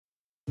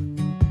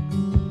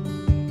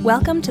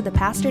Welcome to the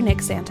Pastor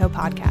Nick Santo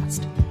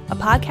podcast, a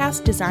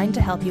podcast designed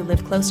to help you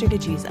live closer to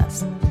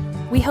Jesus.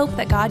 We hope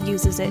that God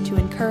uses it to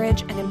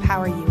encourage and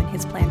empower you in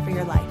His plan for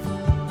your life.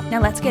 Now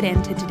let's get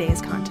into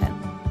today's content.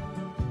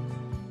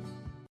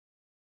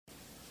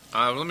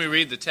 Let me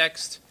read the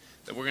text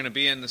that we're going to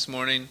be in this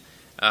morning.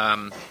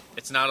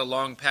 It's not a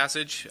long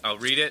passage. I'll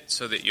read it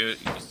so that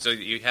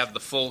you have the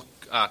full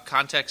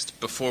context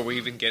before we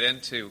even get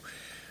into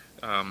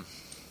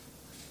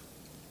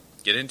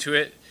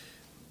it.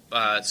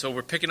 So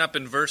we're picking up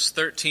in verse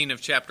 13 of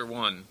chapter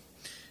 1.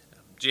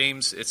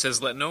 James, it says,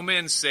 "Let no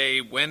man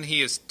say when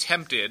he is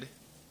tempted,"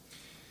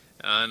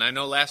 and I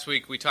know last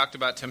week we talked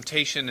about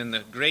temptation in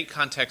the great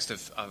context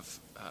of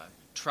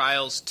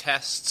trials,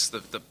 tests,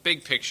 the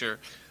big picture.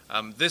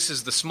 This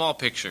is the small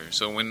picture.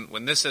 So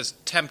when this says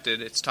tempted,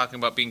 it's talking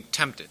about being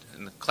tempted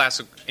in the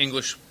classic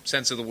English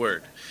sense of the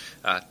word.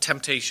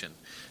 Temptation.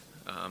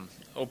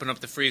 Open up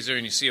the freezer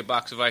and you see a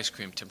box of ice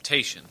cream.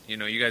 Temptation.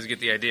 You guys get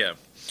the idea.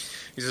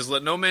 He says,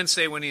 "Let no man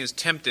say when he is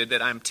tempted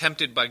that I am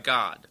tempted by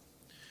God.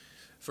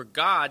 For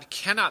God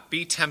cannot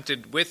be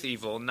tempted with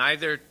evil,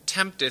 neither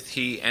tempteth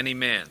he any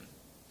man.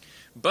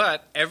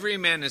 But every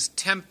man is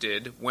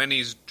tempted when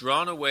he's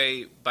drawn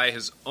away by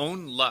his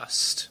own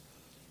lust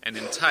and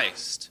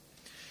enticed.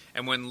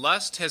 And when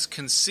lust has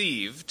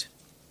conceived,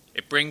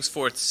 it brings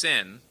forth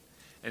sin,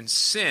 and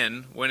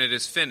sin, when it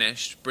is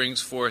finished, brings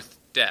forth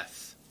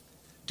death.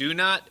 Do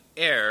not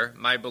err,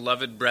 my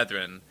beloved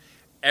brethren.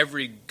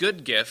 Every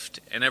good gift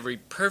and every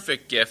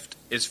perfect gift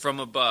is from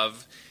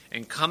above,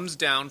 and comes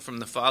down from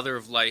the Father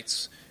of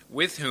lights,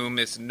 with whom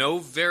is no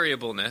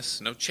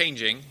variableness," no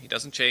changing, he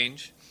doesn't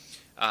change,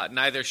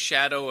 "neither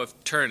shadow of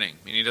turning,"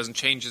 I mean, he doesn't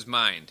change his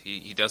mind,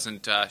 he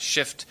doesn't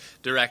shift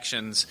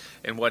directions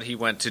in what he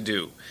went to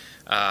do,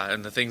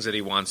 and the things that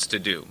he wants to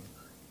do.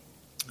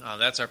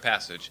 That's our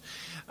passage.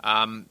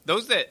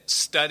 Those that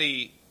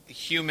study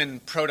human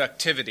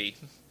productivity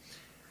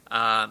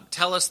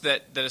tell us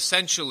that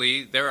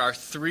essentially there are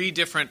three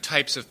different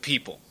types of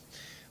people.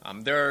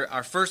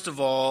 First of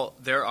all,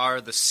 there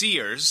are the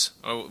seers,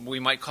 or we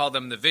might call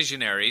them the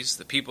visionaries,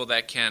 the people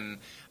that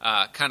can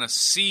kind of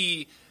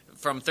see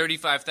from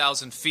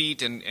 35,000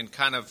 feet and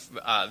kind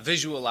of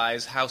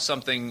visualize how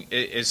something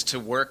is to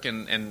work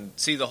and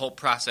see the whole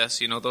process.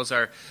 Those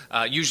are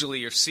usually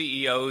your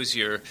CEOs,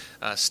 your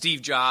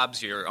Steve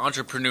Jobs, your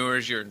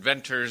entrepreneurs, your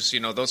inventors,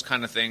 those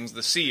kind of things,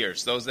 the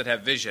seers, those that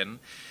have vision.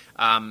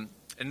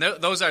 And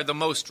those are the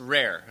most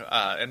rare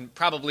and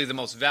probably the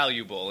most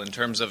valuable in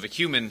terms of a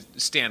human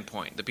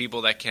standpoint, the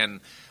people that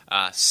can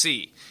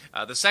see.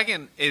 The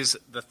second is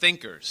the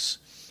thinkers.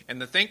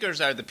 And the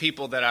thinkers are the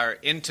people that are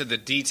into the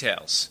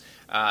details.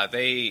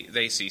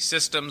 They see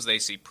systems, they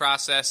see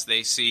process,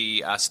 they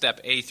see step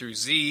A through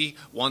Z,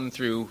 1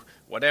 through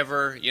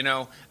whatever,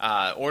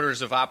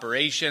 orders of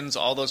operations,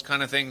 all those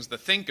kind of things. The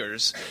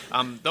thinkers,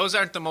 those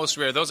aren't the most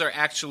rare. Those are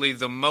actually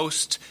the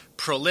most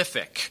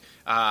prolific.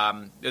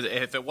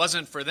 If it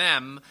wasn't for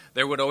them,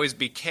 there would always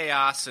be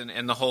chaos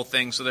and the whole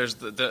thing. So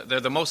they're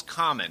the most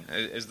common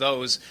is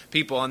those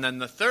people. And then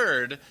the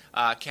third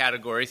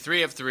category,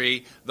 3 of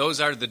 3, those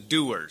are the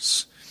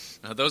doers.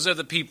 Now, those are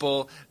the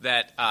people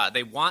that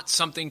they want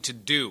something to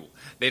do.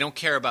 They don't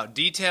care about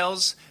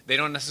details. They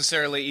don't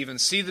necessarily even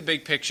see the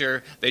big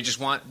picture. They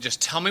just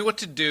tell me what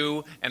to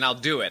do and I'll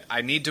do it.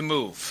 I need to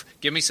move.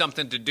 Give me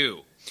something to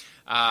do.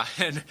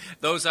 And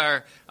those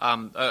are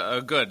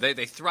good.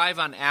 They thrive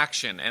on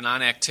action and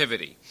on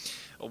activity.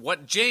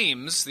 What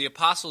James, the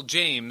Apostle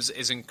James,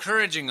 is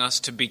encouraging us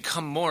to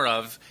become more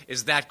of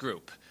is that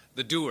group,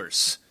 the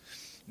doers.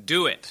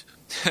 Do it.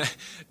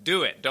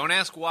 Do it. Don't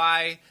ask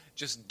why,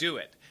 just do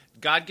it.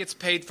 God gets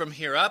paid from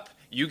here up.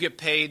 You get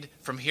paid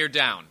from here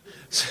down.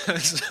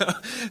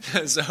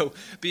 So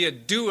be a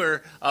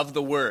doer of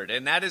the word.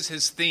 And that is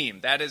his theme.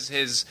 That is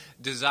his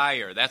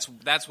desire. That's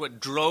what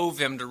drove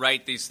him to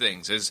write these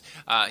things.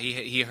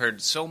 He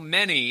heard so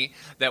many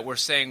that were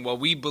saying, well,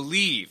 we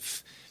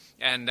believe.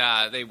 And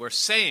they were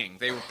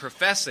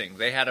professing.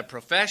 They had a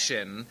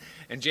profession.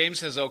 And James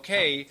says,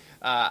 okay,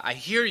 I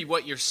hear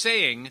what you're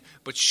saying,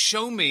 but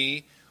show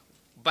me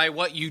by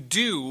what you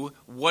do,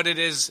 what it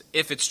is,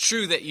 if it's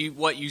true that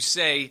what you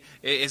say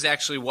is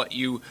actually what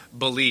you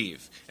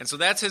believe. And so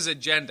that's his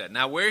agenda.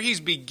 Now, where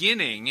he's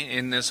beginning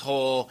in this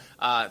whole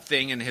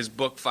thing in his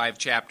book, 5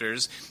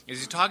 chapters, is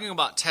he's talking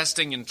about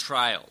testing and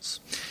trials.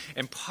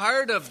 And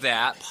part of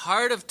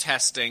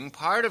testing,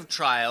 part of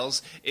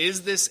trials,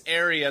 is this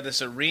area,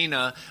 this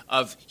arena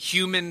of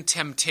human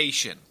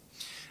temptation.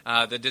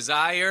 The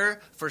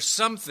desire for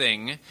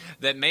something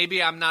that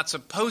maybe I'm not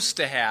supposed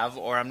to have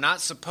or I'm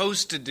not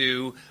supposed to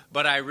do,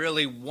 but I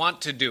really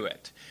want to do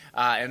it.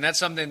 And that's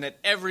something that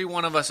every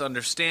one of us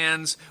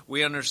understands.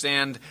 We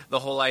understand the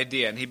whole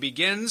idea. And he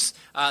begins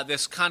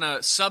this kind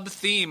of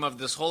sub-theme of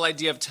this whole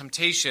idea of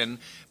temptation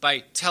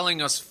by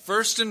telling us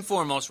first and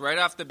foremost, right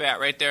off the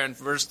bat, right there in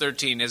verse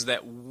 13, is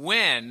that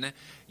when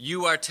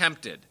you are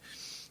tempted,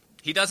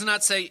 He does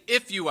not say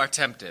if you are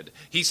tempted.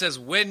 He says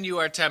when you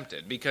are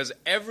tempted, because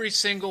every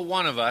single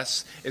one of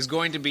us is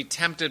going to be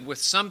tempted with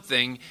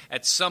something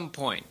at some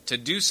point, to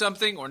do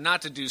something or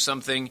not to do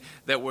something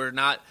that we're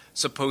not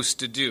supposed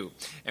to do.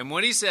 And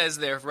what he says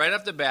there right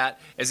off the bat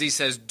is he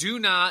says, do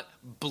not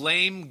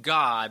blame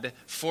God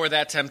for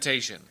that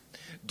temptation.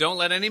 Don't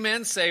let any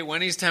man say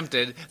when he's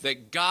tempted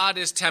that God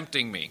is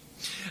tempting me.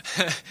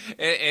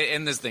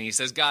 In this thing, he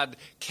says God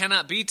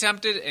cannot be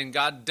tempted and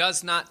God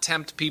does not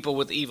tempt people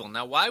with evil.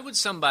 Now, why would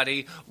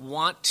somebody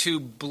want to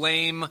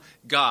blame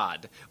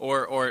God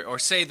or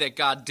say that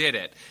God did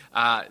it?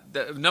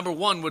 Number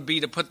one would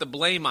be to put the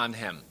blame on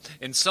him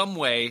in some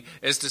way,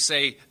 is to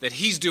say that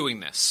he's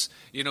doing this.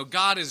 You know,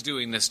 God is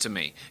doing this to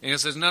me. And he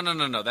says,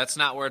 no, that's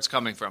not where it's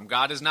coming from.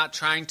 God is not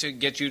trying to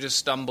get you to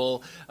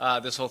stumble,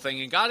 this whole thing.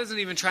 And God isn't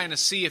even trying to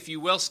see if you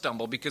will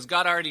stumble, because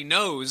God already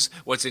knows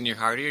what's in your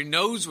heart. He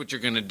knows what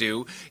you're going to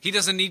do. He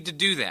doesn't need to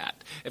do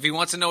that. If he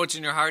wants to know what's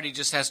in your heart, he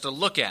just has to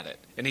look at it.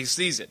 And he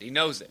sees it. He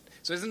knows it.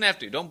 So he doesn't have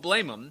to. Don't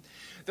blame him.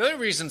 The other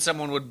reason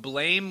someone would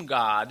blame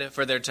God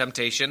for their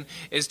temptation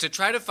is to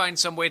try to find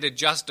some way to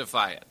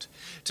justify it.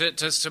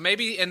 To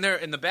maybe in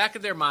the back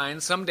of their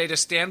mind someday to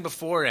stand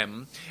before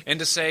him and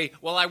to say,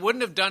 well, I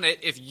wouldn't have done it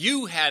if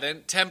you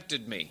hadn't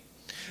tempted me.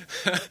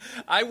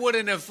 I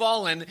wouldn't have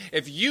fallen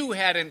if you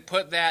hadn't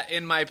put that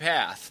in my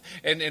path.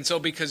 And so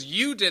because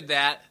you did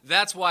that,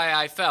 that's why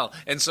I fell.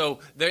 And so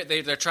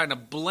they're trying to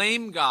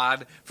blame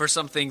God for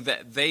something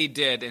that they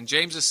did. And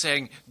James is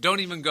saying, don't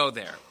even go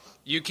there.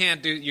 You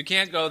can't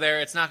go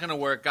there. It's not going to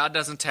work. God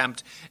doesn't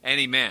tempt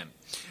any man.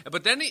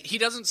 But then he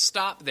doesn't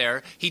stop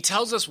there. He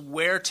tells us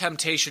where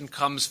temptation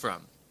comes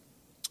from.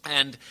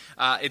 And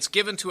it's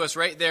given to us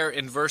right there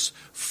in verse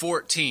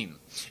 14.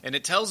 And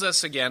it tells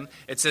us again,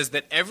 it says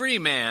that every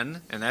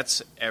man, and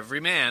that's every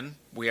man,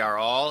 we are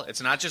all,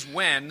 it's not just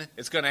when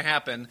it's going to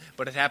happen,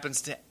 but it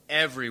happens to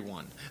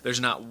everyone. There's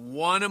not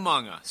one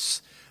among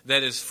us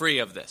that is free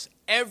of this.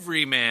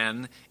 Every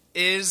man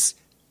is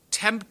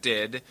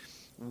tempted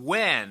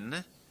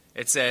when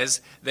it says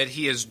that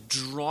he is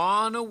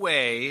drawn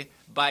away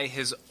by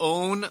his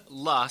own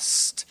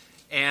lust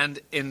and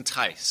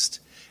enticed.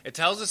 It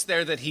tells us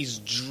there that he's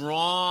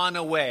drawn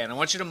away. And I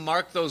want you to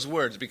mark those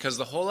words, because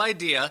the whole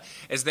idea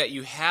is that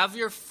you have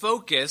your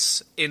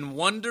focus in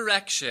one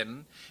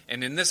direction,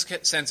 and in this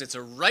sense it's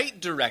a right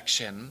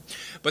direction,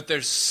 but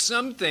there's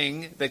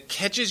something that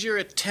catches your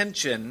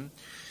attention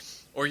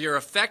or your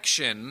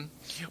affection,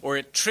 or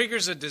it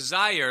triggers a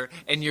desire,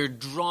 and you're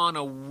drawn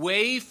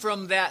away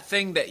from that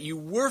thing that you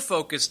were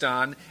focused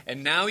on,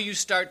 and now you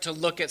start to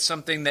look at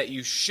something that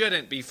you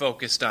shouldn't be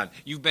focused on.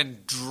 You've been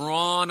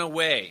drawn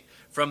away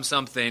from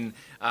something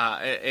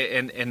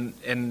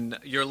in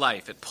your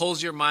life. It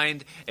pulls your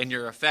mind and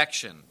your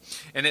affection.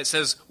 And it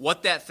says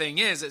what that thing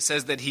is. It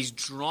says that he's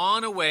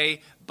drawn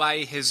away by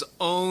his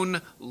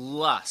own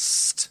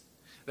lust.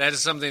 That is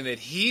something that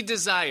he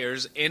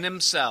desires in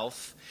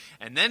himself.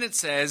 And then it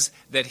says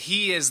that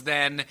he is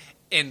then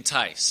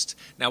enticed.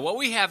 Now, what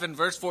we have in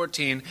verse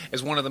 14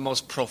 is one of the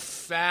most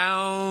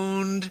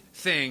profound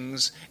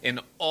things in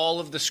all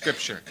of the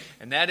Scripture.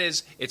 And that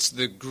is, it's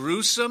the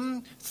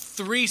gruesome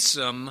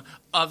threesome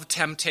of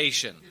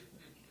temptation.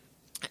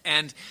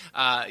 And,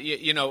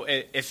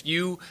 if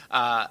you...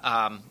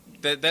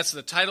 that's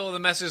the title of the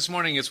message this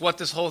morning. It's what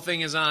this whole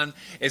thing is on,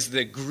 is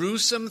the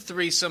gruesome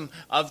threesome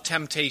of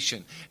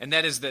temptation. And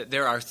that is that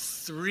there are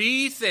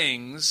three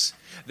things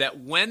that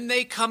when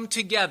they come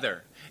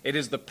together, it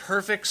is the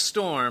perfect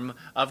storm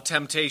of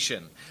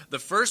temptation. The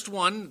first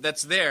one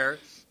that's there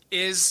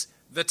is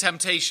the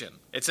temptation.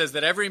 It says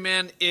that every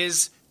man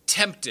is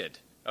tempted.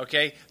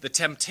 Okay? The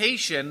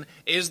temptation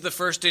is the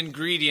first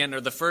ingredient,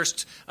 or the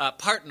first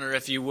partner,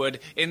 if you would,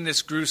 in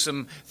this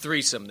gruesome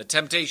threesome, the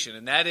temptation.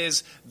 And that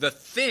is the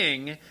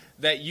thing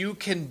that you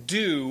can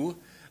do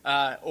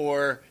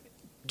or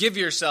give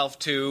yourself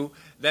to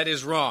that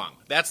is wrong.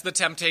 That's the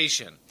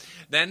temptation.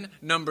 Then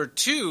number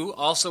 2,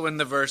 also in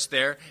the verse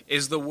there,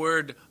 is the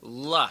word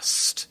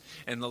lust.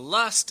 And the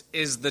lust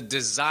is the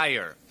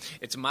desire.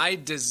 It's my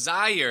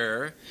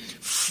desire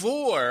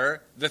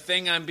for the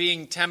thing I'm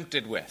being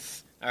tempted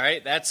with. All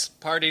right, that's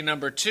party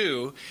number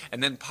 2.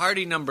 And then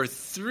party number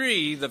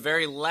 3, the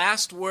very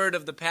last word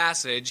of the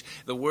passage,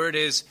 the word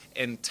is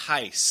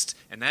enticed.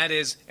 And that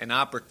is an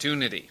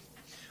opportunity.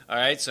 All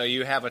right, so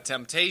you have a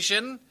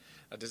temptation,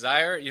 a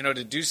desire,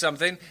 to do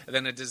something, and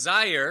then a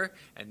desire,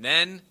 and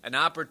then an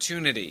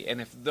opportunity. And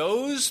if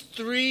those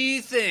 3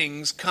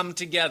 things come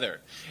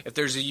together, if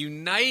there's a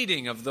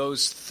uniting of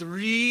those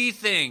 3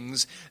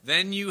 things,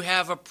 then you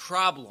have a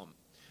problem.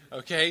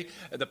 Okay?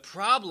 The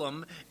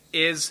problem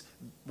is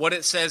what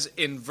it says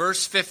in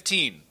verse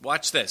 15.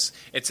 Watch this.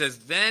 It says,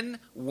 then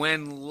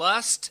when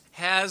lust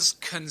has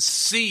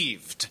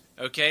conceived,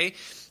 okay?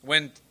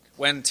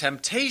 When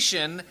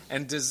temptation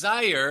and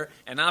desire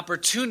and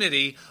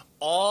opportunity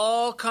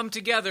all come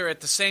together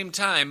at the same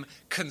time,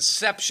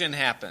 conception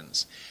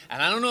happens.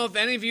 And I don't know if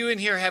any of you in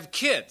here have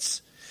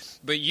kids,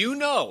 but you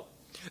know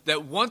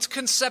that once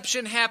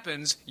conception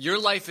happens, your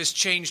life is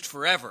changed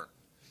forever.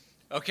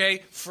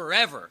 Okay?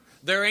 Forever.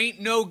 There ain't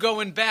no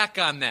going back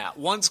on that.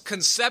 Once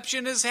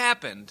conception has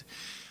happened,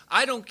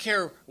 I don't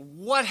care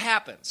what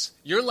happens.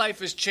 Your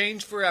life is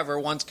changed forever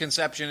once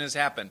conception has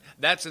happened.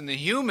 That's in the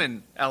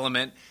human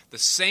element. The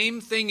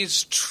same thing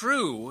is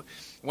true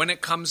when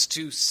it comes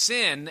to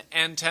sin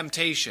and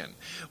temptation.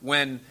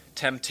 When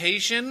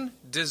temptation,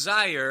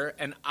 desire,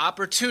 and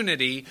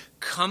opportunity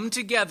come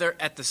together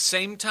at the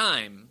same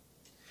time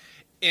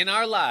in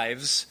our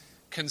lives,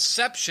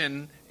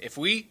 conception, if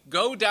we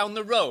go down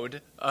the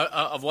road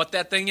of what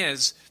that thing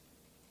is,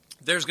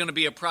 there's going to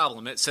be a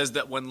problem. It says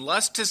that when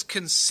lust is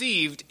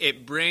conceived,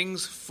 it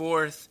brings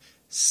forth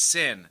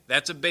sin.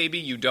 That's a baby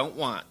you don't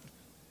want.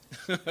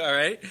 All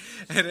right?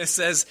 And it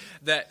says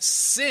that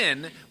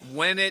sin,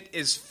 when it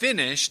is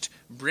finished,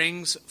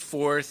 brings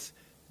forth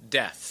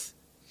death.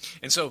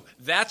 And so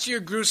that's your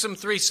gruesome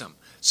threesome.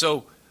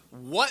 So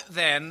what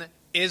then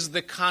is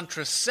the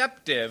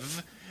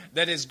contraceptive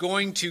that is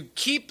going to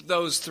keep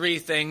those three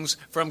things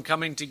from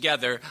coming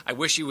together? I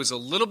wish he was a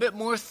little bit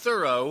more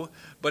thorough,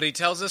 but he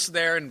tells us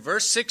there in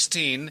verse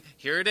 16,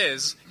 here it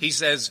is, he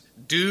says,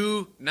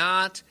 do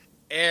not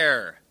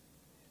err.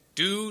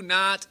 Do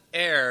not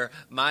err,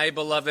 my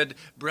beloved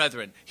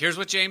brethren. Here's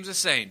what James is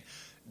saying.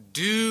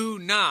 Do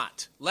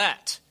not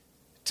let,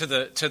 to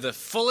the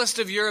fullest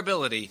of your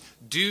ability,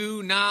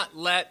 do not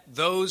let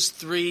those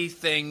three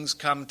things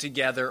come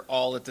together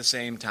all at the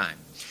same time.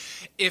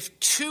 If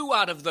two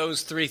out of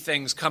those three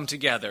things come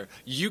together,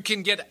 you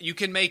can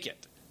make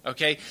it,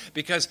 okay?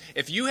 Because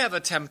if you have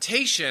a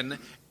temptation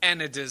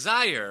and a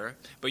desire,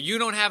 but you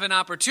don't have an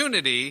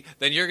opportunity,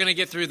 then you're going to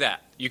get through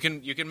that. You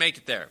can make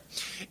it there.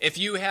 If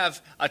you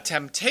have a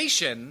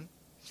temptation,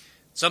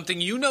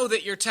 something you know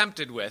that you're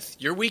tempted with,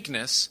 your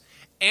weakness,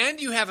 and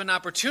you have an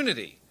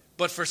opportunity,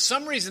 but for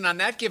some reason on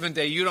that given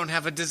day you don't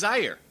have a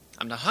desire.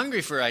 I'm not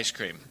hungry for ice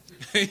cream.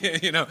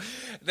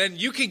 Then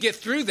you can get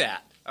through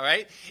that. All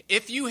right?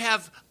 If you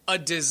have a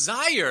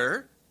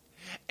desire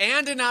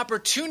and an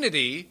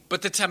opportunity,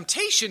 but the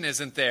temptation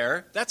isn't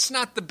there, that's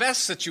not the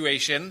best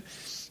situation.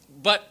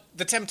 But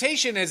the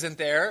temptation isn't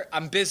there.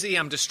 I'm busy,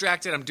 I'm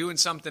distracted, I'm doing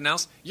something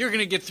else. You're going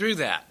to get through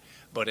that.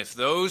 But if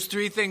those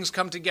three things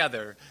come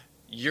together,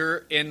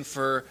 you're in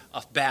for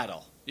a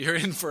battle. You're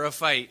in for a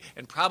fight,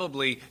 and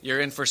probably you're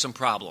in for some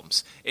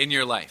problems in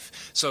your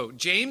life. So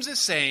James is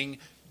saying,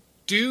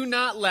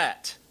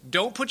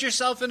 don't put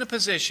yourself in a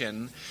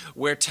position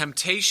where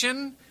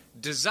temptation,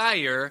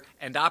 desire,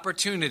 and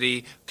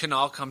opportunity can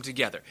all come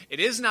together. It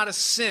is not a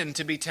sin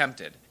to be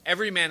tempted.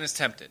 Every man is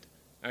tempted.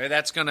 All right,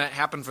 that's going to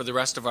happen for the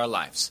rest of our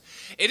lives.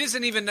 It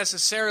isn't even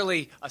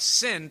necessarily a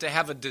sin to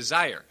have a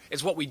desire.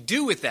 It's what we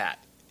do with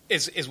that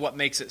is what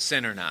makes it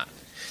sin or not.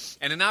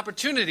 And an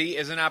opportunity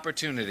is an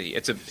opportunity.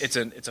 It's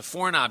a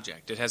foreign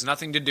object. It has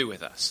nothing to do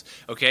with us.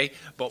 Okay?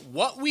 But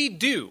what we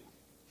do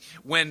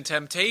when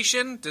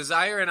temptation,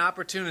 desire, and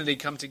opportunity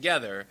come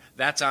together,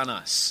 that's on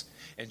us.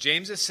 And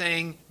James is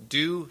saying,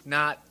 do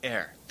not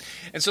err.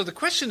 And so the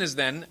question is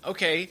then,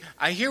 okay,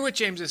 I hear what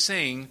James is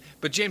saying,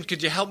 but James,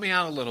 could you help me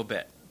out a little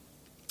bit?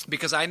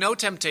 Because I know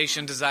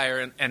temptation,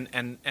 desire,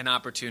 and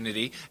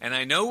opportunity, and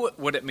I know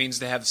what it means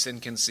to have sin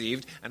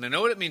conceived, and I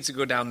know what it means to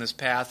go down this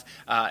path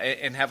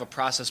and have a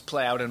process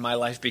play out in my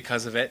life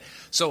because of it.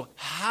 So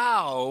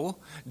how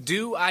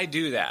do I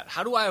do that?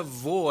 How do I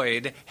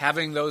avoid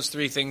having those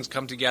three things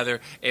come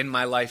together in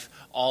my life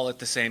all at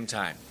the same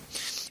time?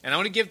 And I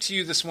want to give to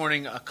you this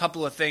morning a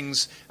couple of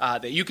things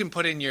that you can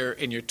put in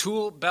your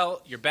tool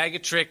belt, your bag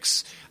of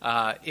tricks,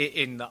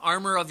 in the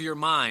armor of your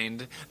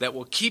mind that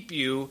will keep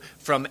you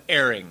from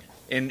erring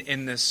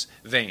in this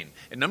vein.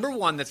 And number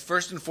one, that's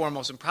first and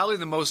foremost and probably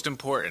the most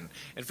important.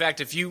 In fact,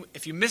 if you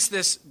miss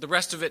this, the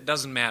rest of it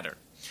doesn't matter.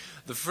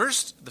 The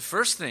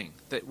first thing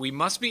that we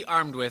must be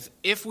armed with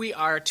if we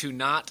are to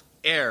not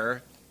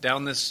err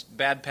down this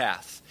bad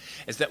path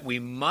is that we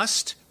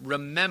must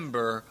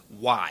remember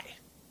why.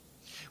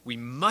 We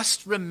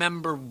must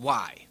remember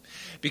why.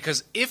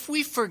 Because if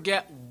we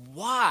forget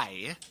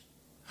why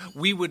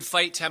we would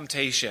fight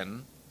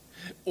temptation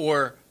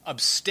or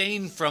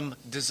abstain from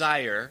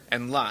desire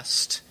and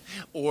lust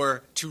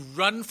or to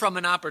run from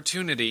an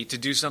opportunity to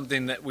do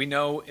something that we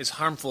know is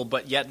harmful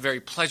but yet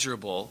very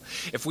pleasurable,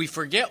 if we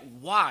forget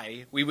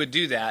why we would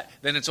do that,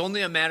 then it's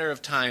only a matter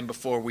of time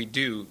before we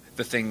do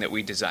the thing that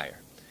we desire.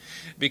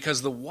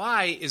 Because the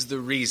why is the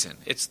reason.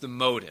 It's the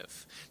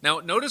motive. Now,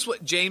 notice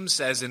what James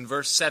says in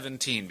verse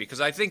 17,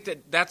 because I think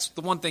that's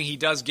the one thing he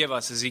does give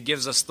us, is he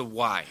gives us the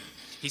why.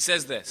 He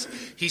says this.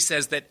 He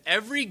says that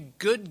every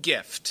good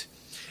gift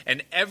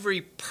and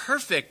every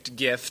perfect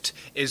gift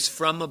is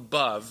from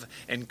above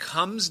and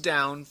comes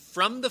down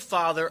from the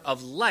Father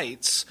of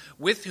lights,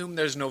 with whom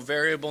there's no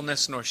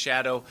variableness nor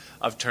shadow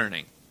of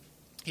turning.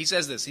 He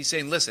says this. He's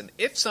saying, listen,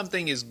 if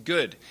something is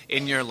good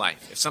in your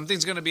life, if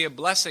something's going to be a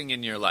blessing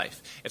in your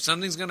life, if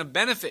something's going to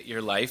benefit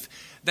your life,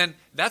 then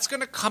that's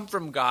going to come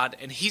from God,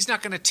 and he's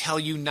not going to tell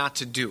you not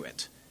to do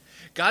it.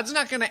 God's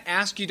not going to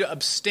ask you to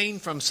abstain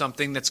from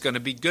something that's going to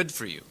be good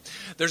for you.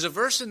 There's a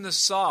verse in the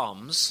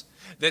Psalms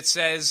that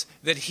says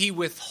that he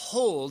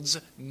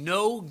withholds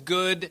no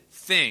good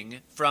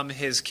thing from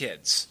his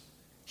kids.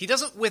 He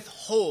doesn't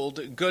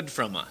withhold good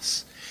from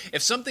us.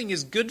 If something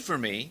is good for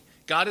me,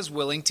 God is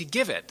willing to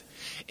give it.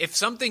 If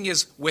something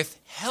is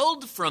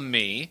withheld from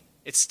me,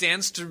 it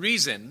stands to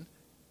reason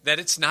that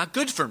it's not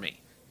good for me.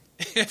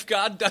 If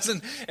God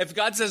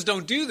says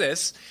don't do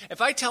this,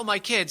 if I tell my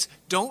kids,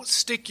 don't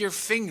stick your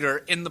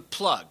finger in the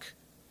plug,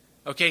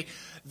 okay,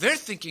 they're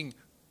thinking,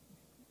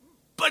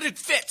 but it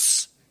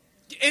fits.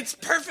 It's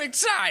perfect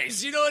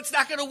size. It's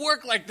not going to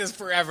work like this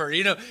forever,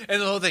 and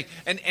the whole thing.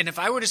 And if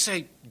I were to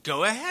say,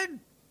 go ahead,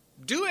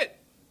 do it,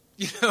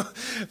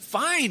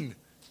 fine,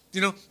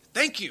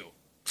 thank you.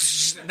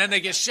 And then they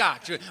get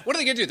shocked. What are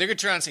they going to do? They're going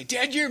to turn around and say,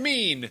 Dad, you're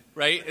mean,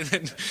 right? And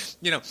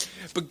then,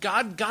 but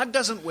God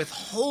doesn't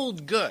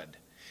withhold good.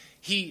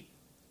 He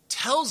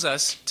tells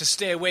us to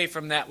stay away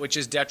from that which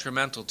is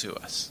detrimental to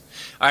us.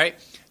 All right?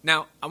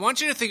 Now, I want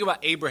you to think about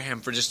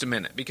Abraham for just a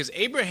minute, because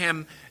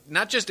Abraham,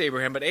 not just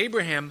Abraham, but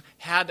Abraham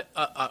had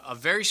a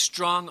very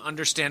strong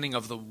understanding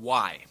of the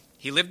why.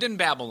 He lived in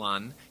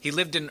Babylon. He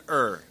lived in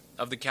Ur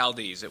of the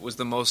Chaldees. It was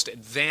the most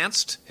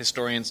advanced,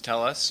 historians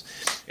tell us,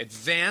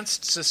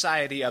 advanced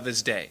society of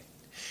his day.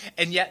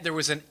 And yet there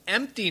was an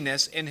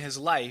emptiness in his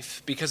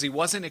life because he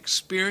wasn't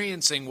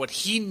experiencing what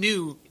he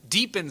knew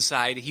deep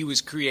inside he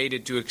was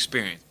created to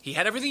experience. He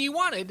had everything he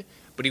wanted,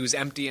 but he was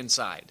empty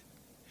inside.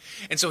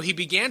 And so he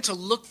began to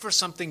look for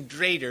something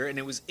greater, and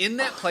it was in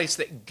that place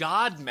that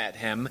God met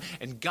him,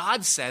 and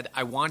God said,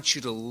 I want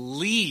you to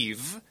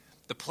leave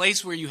the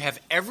place where you have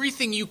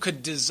everything you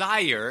could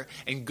desire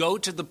and go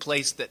to the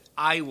place that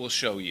I will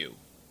show you.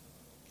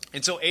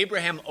 And so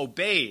Abraham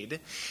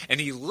obeyed, and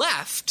he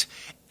left,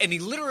 and he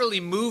literally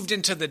moved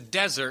into the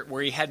desert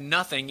where he had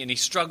nothing, and he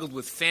struggled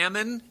with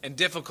famine and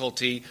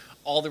difficulty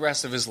all the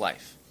rest of his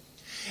life.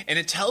 And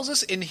it tells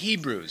us in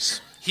Hebrews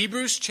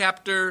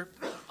chapter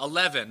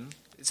 11,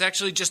 it's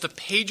actually just a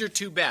page or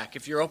two back.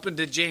 If you're open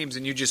to James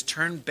and you just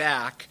turn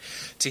back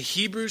to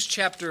Hebrews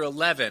chapter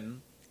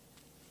 11,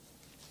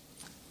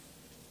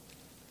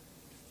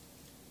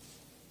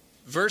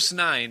 verse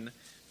 9,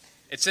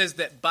 it says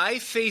that by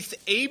faith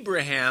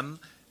Abraham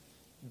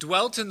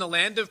dwelt in the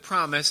land of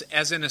promise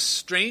as in a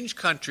strange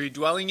country,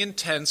 dwelling in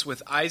tents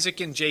with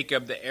Isaac and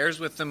Jacob, the heirs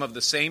with them of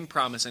the same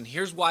promise. And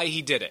here's why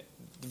he did it.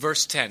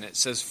 Verse 10, it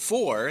says,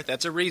 for,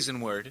 that's a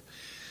reason word,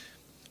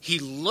 he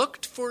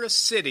looked for a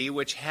city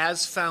which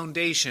has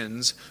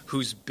foundations,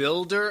 whose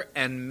builder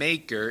and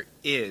maker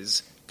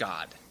is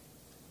God.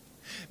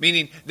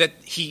 Meaning that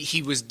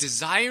he was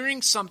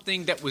desiring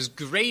something that was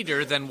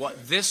greater than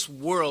what this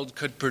world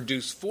could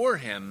produce for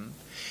him.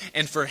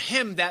 And for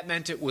him, that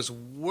meant it was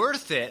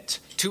worth it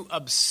to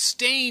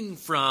abstain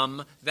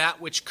from that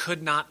which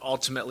could not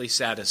ultimately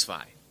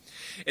satisfy.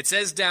 It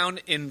says down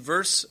in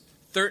verse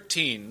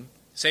 13,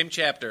 same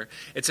chapter,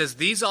 it says,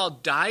 these all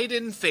died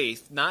in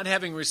faith, not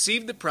having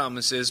received the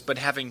promises, but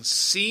having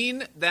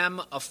seen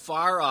them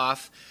afar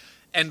off,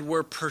 and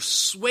were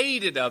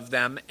persuaded of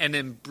them, and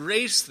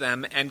embraced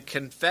them, and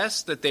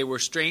confessed that they were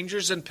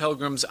strangers and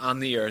pilgrims on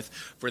the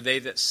earth. For they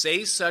that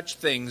say such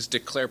things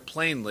declare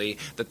plainly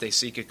that they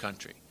seek a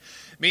country.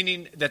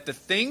 Meaning that the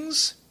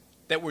things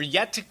that were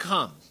yet to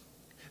come,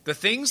 the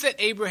things that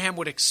Abraham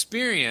would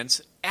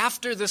experience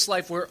after this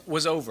life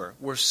was over,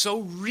 were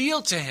so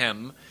real to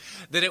him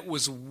that it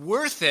was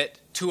worth it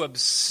to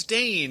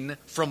abstain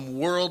from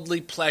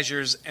worldly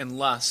pleasures and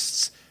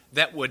lusts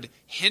that would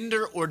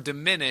hinder or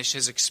diminish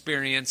his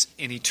experience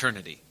in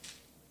eternity.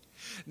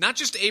 Not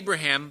just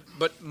Abraham,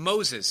 but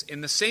Moses.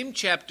 In the same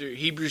chapter,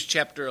 Hebrews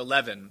chapter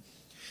 11,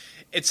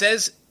 it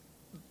says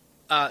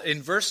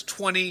in verse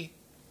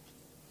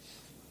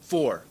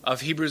 24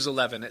 of Hebrews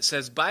 11, it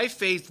says, by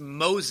faith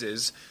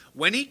Moses,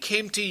 when he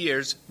came to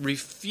years,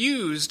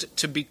 refused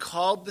to be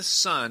called the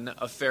son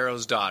of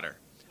Pharaoh's daughter.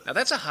 Now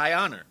that's a high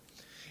honor.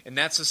 In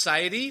that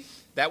society,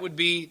 that would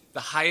be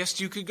the highest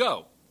you could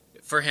go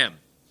for him.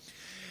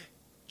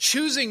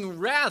 Choosing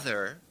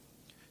rather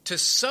to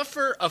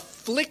suffer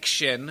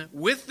affliction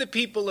with the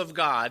people of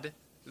God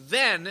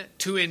than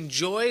to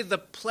enjoy the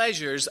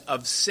pleasures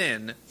of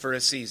sin for a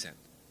season.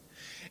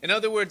 In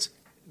other words,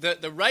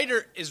 the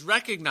writer is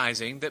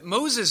recognizing that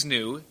Moses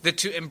knew that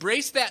to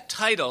embrace that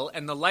title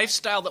and the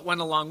lifestyle that went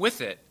along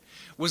with it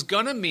was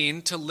going to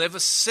mean to live a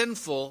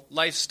sinful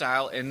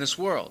lifestyle in this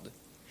world.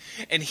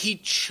 And he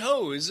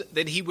chose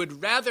that he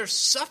would rather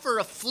suffer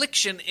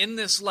affliction in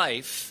this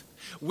life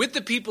with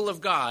the people of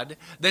God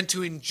than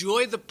to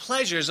enjoy the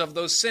pleasures of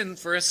those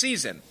sins for a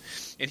season.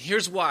 And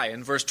here's why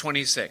in verse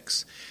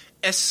 26.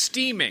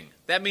 Esteeming,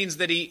 that means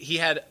that he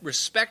had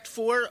respect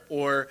for,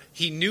 or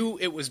he knew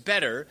it was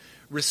better,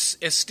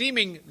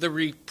 esteeming the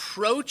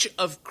reproach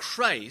of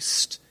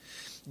Christ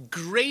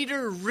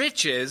greater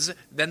riches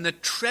than the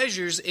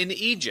treasures in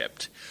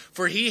Egypt,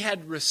 for he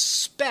had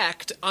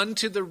respect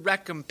unto the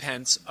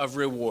recompense of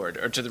reward,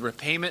 or to the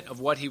repayment of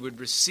what he would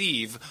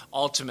receive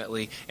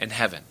ultimately in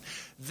heaven.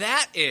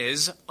 That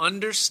is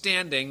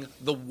understanding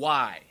the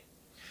why.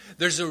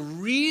 There's a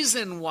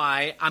reason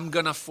why I'm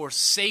going to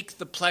forsake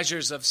the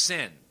pleasures of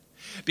sin,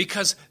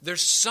 because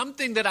there's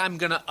something that I'm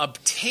going to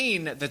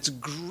obtain that's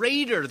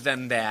greater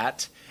than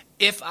that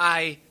if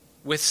I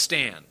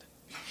withstand.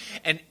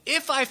 And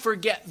if I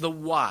forget the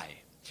why,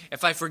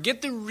 if I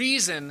forget the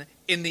reason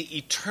in the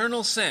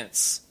eternal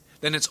sense,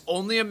 then it's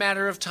only a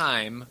matter of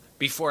time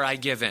before I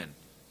give in.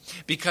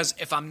 Because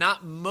if I'm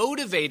not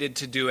motivated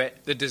to do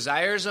it, the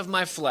desires of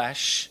my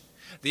flesh,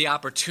 the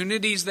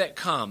opportunities that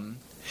come,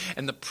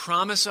 and the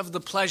promise of the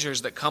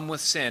pleasures that come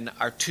with sin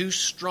are too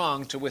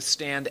strong to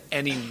withstand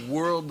any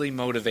worldly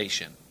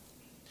motivation.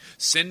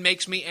 Sin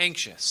makes me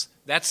anxious.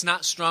 That's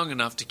not strong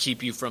enough to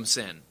keep you from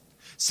sin.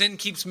 Sin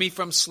keeps me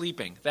from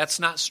sleeping. That's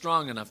not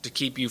strong enough to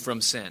keep you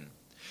from sin.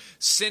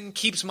 Sin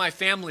keeps my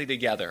family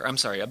together. I'm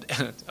sorry.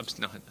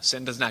 No,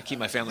 sin does not keep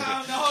my family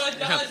together. No, it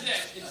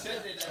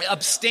doesn't.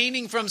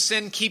 Abstaining from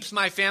sin keeps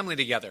my family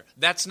together.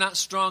 That's not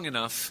strong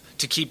enough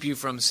to keep you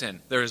from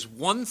sin. There is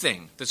one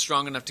thing that's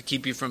strong enough to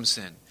keep you from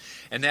sin,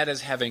 and that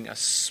is having a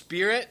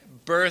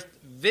spirit-birthed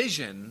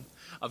vision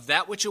of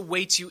that which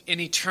awaits you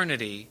in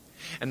eternity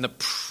and the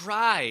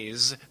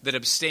prize that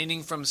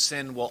abstaining from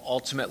sin will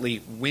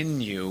ultimately win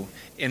you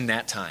in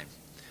that time.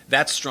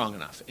 That's strong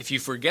enough. If you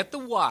forget the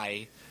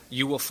why,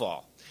 you will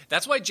fall.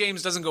 That's why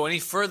James doesn't go any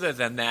further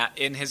than that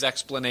in his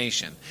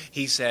explanation.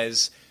 He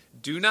says,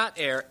 do not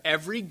err.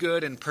 Every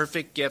good and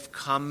perfect gift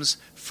comes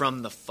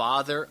from the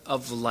Father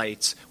of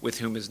lights, with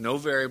whom is no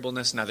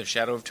variableness, neither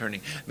shadow of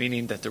turning,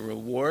 meaning that the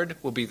reward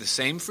will be the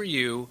same for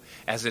you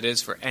as it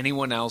is for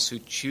anyone else who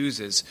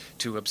chooses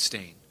to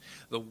abstain.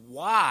 The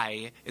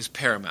why is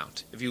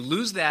paramount. If you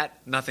lose that,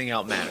 nothing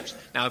else matters.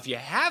 Now, if you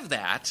have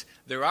that,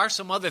 there are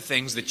some other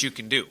things that you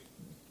can do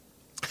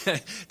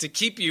to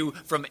keep you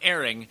from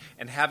erring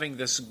and having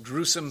this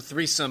gruesome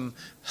threesome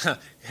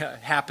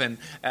happen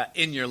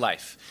in your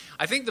life.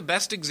 I think the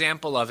best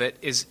example of it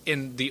is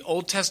in the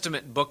Old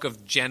Testament book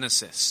of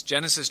Genesis,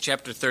 Genesis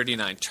chapter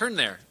 39. Turn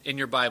there in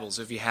your Bibles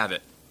if you have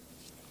it.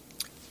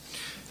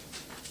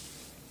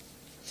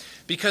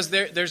 Because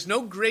there's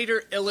no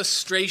greater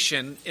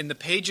illustration in the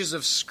pages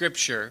of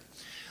Scripture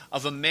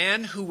of a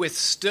man who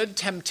withstood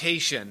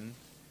temptation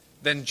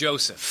than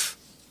Joseph.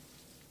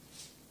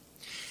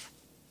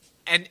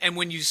 And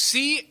when you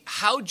see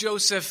how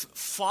Joseph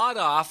fought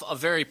off a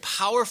very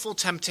powerful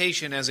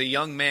temptation as a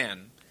young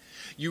man,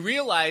 you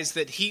realize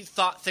that he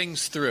thought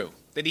things through,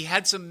 that he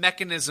had some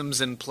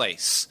mechanisms in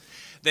place,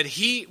 that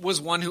he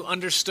was one who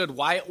understood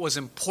why it was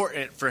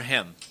important for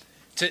him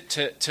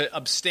to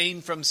abstain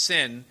from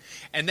sin,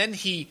 and then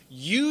he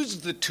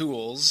used the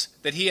tools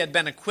that he had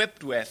been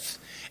equipped with,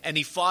 and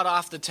he fought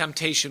off the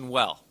temptation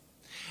well.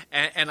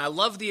 And I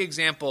love the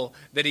example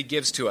that he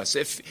gives to us.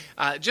 If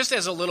just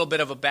as a little bit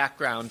of a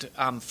background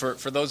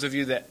for those of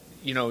you that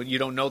you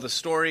don't know the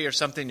story or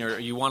something, or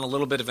you want a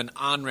little bit of an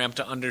on-ramp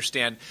to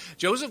understand,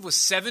 Joseph was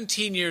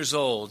 17 years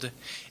old,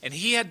 and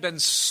he had been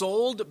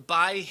sold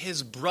by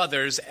his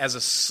brothers as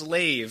a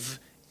slave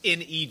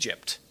in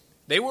Egypt.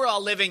 They were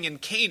all living in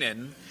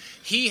Canaan.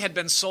 He had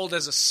been sold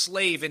as a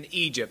slave in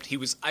Egypt. He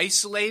was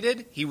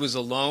isolated. He was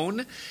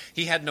alone.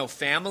 He had no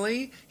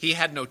family. He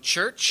had no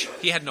church.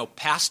 He had no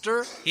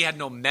pastor. He had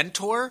no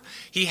mentor.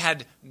 He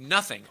had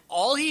nothing.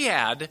 All he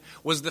had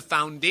was the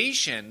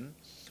foundation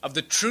of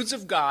the truths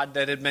of God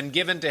that had been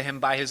given to him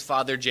by his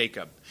father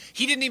Jacob.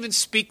 He didn't even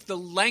speak the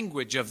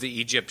language of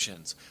the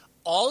Egyptians.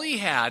 All he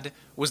had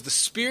was the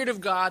Spirit of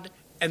God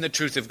and the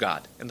truth of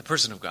God and the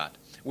person of God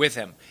with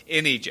him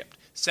in Egypt.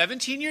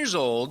 17 years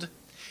old,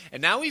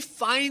 and now he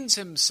finds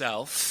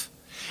himself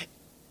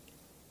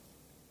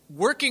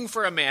working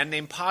for a man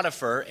named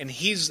Potiphar, and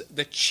he's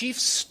the chief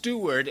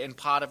steward in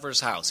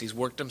Potiphar's house. He's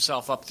worked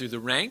himself up through the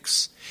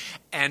ranks,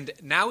 and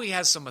now he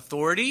has some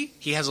authority.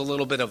 He has a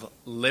little bit of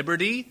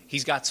liberty.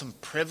 He's got some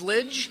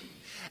privilege,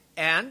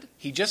 and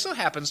he just so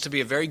happens to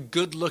be a very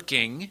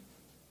good-looking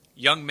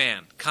young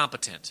man,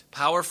 competent,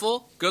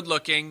 powerful,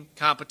 good-looking,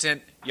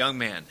 competent young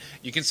man.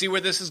 You can see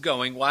where this is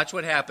going. Watch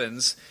what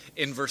happens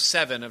in verse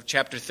 7 of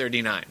chapter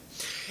 39.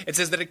 It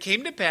says that it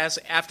came to pass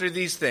after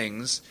these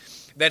things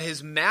that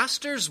his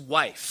master's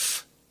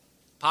wife,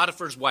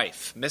 Potiphar's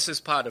wife,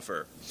 Mrs.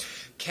 Potiphar,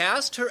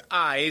 cast her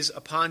eyes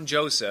upon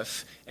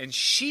Joseph, and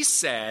she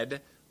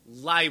said,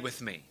 "Lie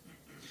with me."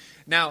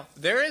 Now,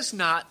 there is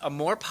not a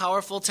more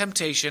powerful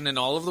temptation in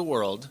all of the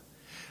world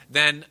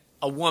than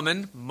a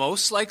woman,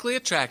 most likely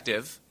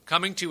attractive,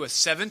 coming to a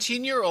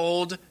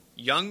 17-year-old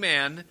young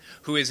man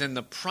who is in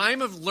the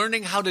prime of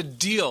learning how to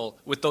deal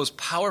with those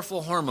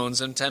powerful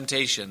hormones and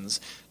temptations.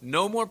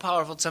 No more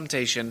powerful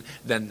temptation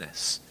than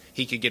this.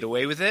 He could get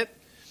away with it.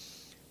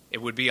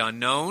 It would be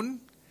unknown.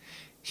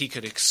 He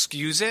could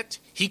excuse it.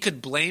 He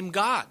could blame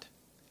God.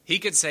 He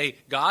could say,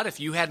 God,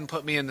 if you hadn't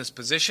put me in this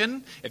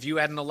position, if you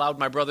hadn't allowed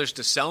my brothers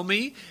to sell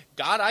me,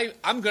 God,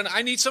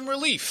 I need some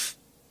relief.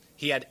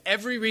 He had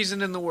every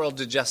reason in the world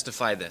to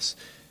justify this.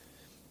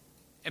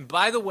 And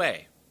by the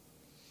way,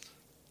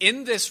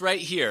 in this right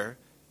here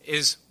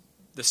is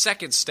the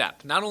second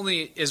step. Not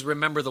only is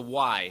remember the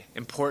why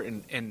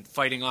important in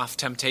fighting off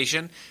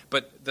temptation,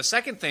 but the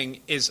second thing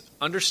is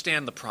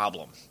understand the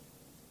problem.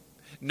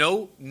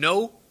 Know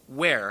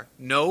where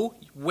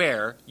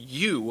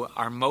you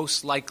are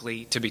most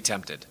likely to be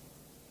tempted.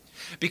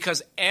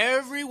 Because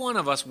every one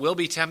of us will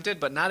be tempted,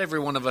 but not every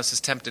one of us is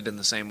tempted in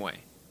the same way.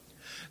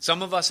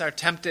 Some of us are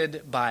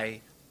tempted by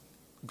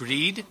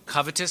greed,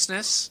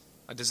 covetousness,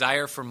 a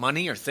desire for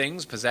money or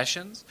things,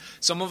 possessions.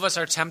 Some of us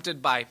are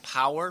tempted by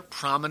power,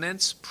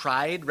 prominence,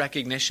 pride,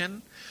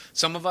 recognition.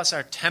 Some of us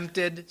are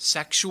tempted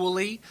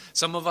sexually.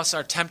 Some of us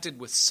are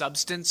tempted with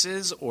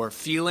substances or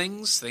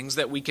feelings, things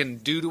that we can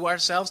do to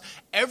ourselves.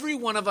 Every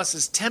one of us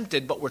is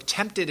tempted, but we're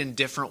tempted in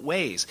different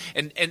ways.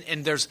 And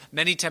there's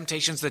many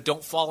temptations that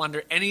don't fall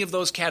under any of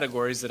those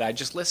categories that I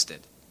just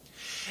listed.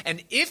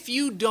 And if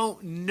you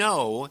don't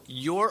know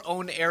your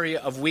own area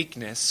of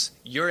weakness,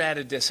 you're at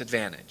a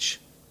disadvantage.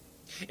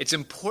 It's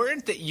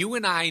important that you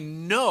and I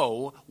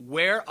know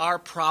where our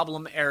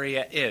problem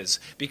area is,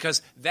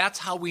 because that's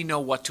how we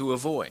know what to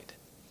avoid.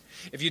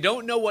 If you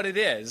don't know what it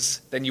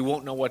is, then you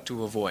won't know what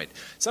to avoid.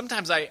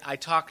 Sometimes I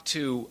talk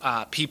to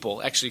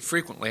people, actually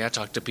frequently I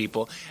talk to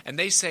people, and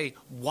they say,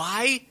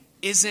 why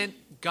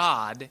isn't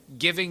God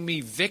giving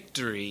me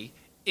victory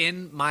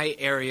in my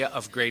area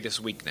of greatest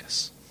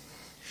weakness?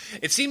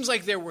 It seems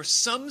like there were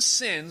some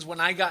sins when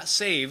I got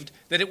saved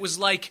that it was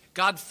like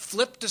God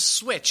flipped a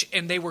switch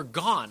and they were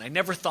gone. I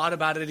never thought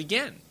about it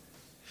again.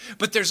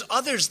 But there's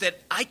others that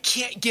I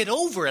can't get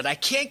over it. I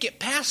can't get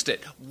past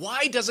it.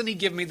 Why doesn't he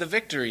give me the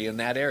victory in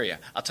that area?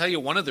 I'll tell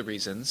you one of the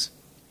reasons.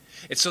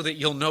 It's so that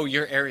you'll know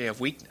your area of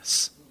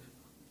weakness.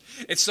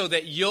 It's so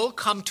that you'll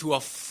come to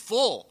a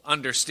full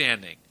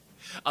understanding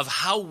of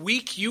how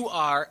weak you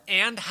are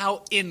and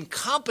how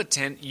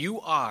incompetent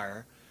you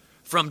are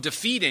from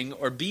defeating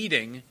or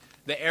beating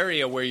the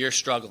area where you're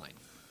struggling.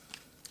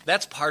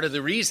 That's part of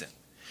the reason.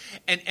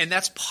 And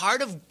that's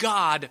part of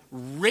God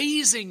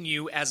raising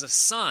you as a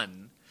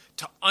son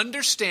to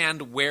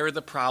understand where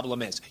the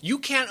problem is. You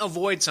can't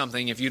avoid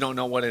something if you don't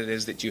know what it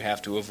is that you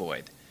have to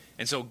avoid.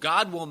 And so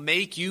God will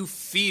make you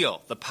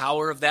feel the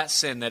power of that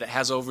sin that it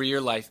has over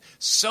your life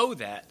so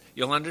that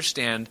you'll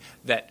understand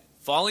that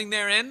falling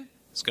therein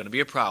is going to be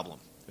a problem.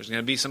 There's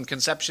going to be some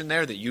conception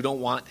there that you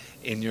don't want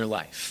in your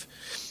life.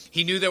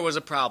 He knew there was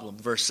a problem,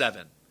 verse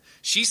 7.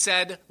 She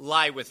said,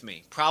 lie with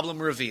me.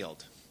 Problem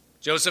revealed.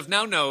 Joseph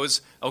now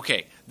knows,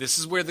 okay, this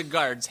is where the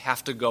guards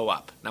have to go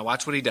up. Now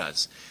watch what he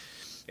does.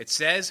 It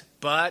says,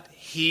 but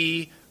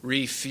he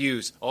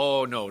refused.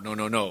 Oh, no.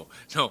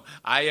 No,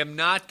 I am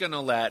not going to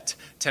let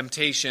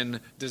temptation,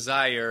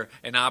 desire,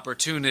 and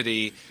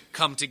opportunity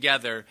come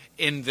together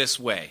in this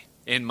way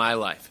in my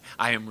life.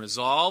 I am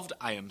resolved.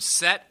 I am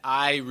set.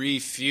 I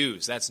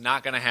refuse. That's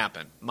not going to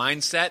happen.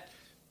 Mindset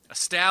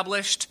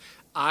established.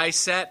 Eye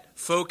set,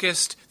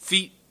 focused,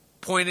 feet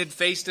pointed,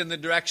 faced in the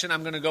direction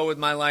I'm going to go with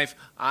my life.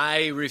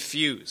 I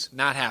refuse.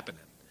 Not happening.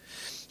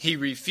 He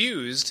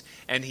refused,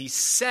 and he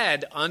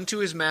said unto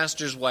his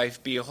master's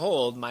wife,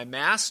 behold, my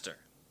master,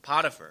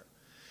 Potiphar,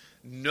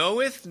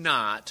 knoweth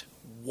not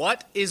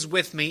what is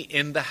with me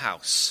in the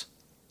house.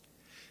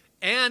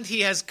 And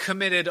he has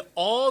committed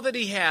all that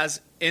he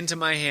has into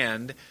my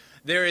hand.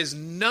 There is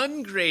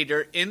none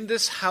greater in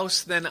this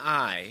house than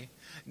I.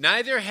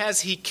 Neither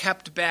has he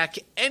kept back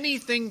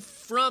anything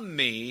from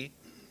me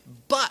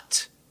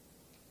but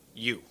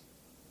you.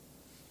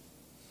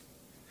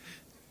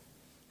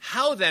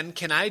 How then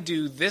can I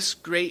do this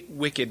great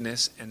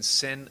wickedness and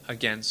sin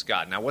against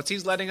God? Now, what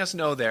he's letting us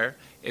know there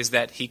is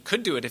that he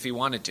could do it if he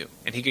wanted to,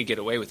 and he could get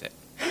away with it.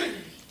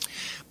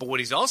 But what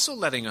he's also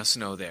letting us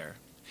know there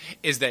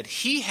is that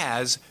he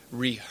has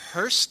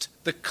rehearsed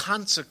the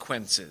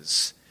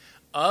consequences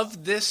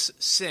of this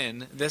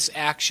sin, this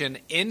action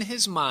in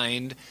his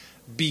mind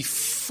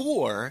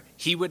before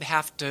he would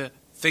have to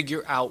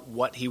figure out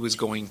what he was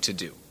going to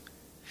do.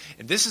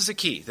 And this is a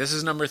key. This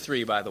is number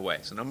 3, by the way.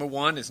 So number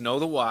 1 is know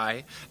the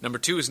why. Number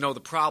 2 is know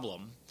the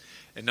problem.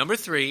 And number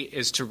 3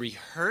 is to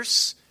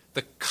rehearse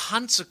the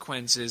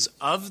consequences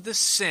of the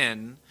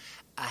sin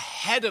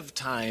ahead of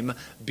time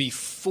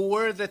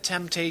before the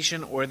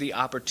temptation or the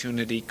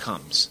opportunity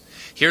comes.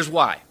 Here's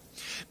why.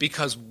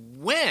 Because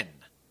when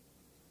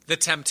the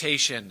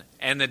temptation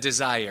and the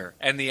desire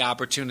and the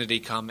opportunity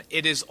come,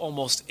 it is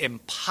almost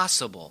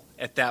impossible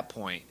at that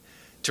point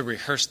to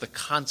rehearse the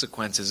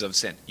consequences of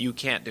sin. You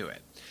can't do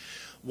it.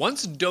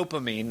 Once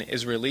dopamine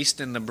is released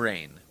in the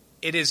brain,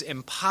 it is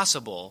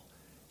impossible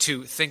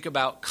to think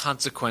about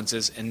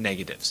consequences and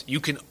negatives. You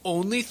can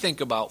only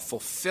think about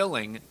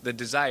fulfilling the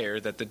desire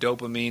that the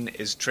dopamine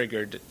is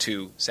triggered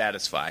to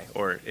satisfy,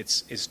 or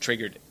is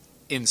triggered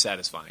in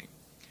satisfying.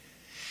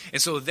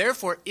 And so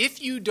therefore,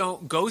 if you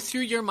don't go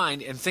through your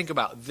mind and think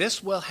about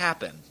this will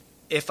happen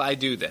if I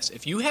do this,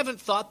 if you haven't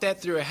thought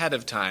that through ahead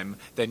of time,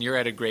 then you're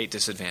at a great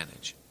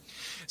disadvantage.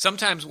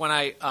 Sometimes when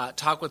I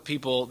talk with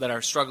people that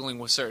are struggling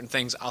with certain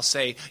things, I'll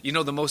say,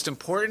 the most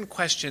important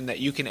question that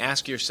you can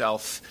ask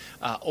yourself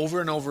over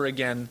and over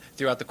again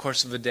throughout the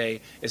course of the day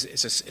is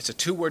it's a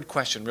 2-word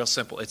question, real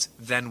simple. It's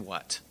then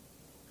what?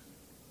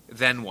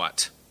 Then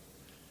what?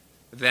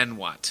 Then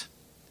what?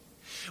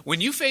 When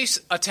you face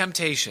a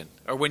temptation,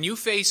 or when you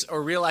face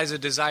or realize a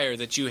desire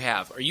that you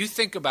have, or you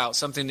think about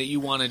something that you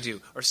want to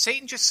do, or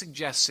Satan just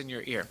suggests in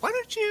your ear, why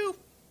don't you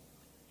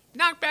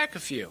knock back a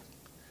few?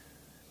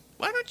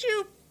 Why don't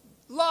you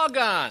log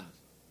on?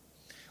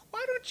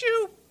 Why don't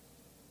you,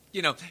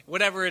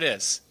 whatever it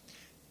is.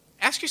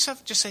 ask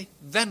yourself, just say,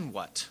 then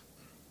what?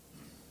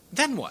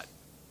 Then what?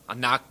 I'll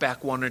knock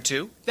back 1 or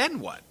 2. Then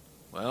what?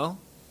 Well,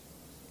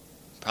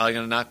 probably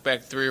going to knock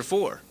back 3 or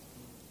 4.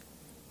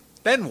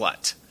 Then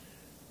what?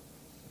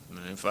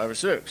 5 or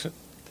 6.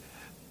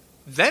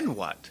 Then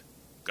what?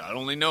 God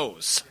only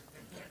knows.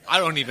 I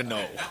don't even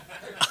know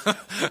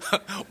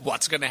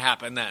what's going to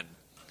happen then.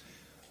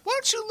 Why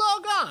don't you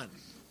log on?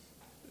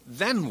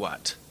 Then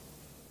what?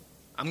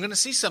 I'm going to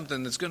see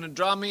something that's going to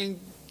draw me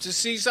to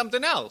see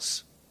something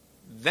else.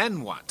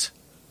 Then what?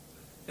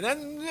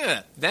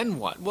 Then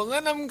what? Well,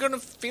 then I'm going to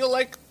feel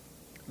like,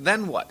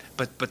 then what?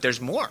 But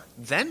there's more.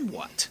 Then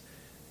what?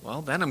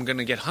 Well, then I'm going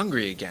to get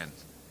hungry again,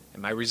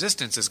 and my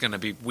resistance is going to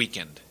be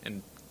weakened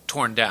and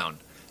torn down.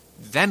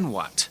 Then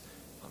what?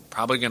 I'm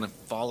probably going to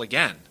fall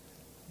again.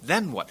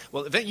 Then what?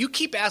 Well, if you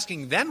keep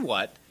asking, then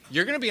what?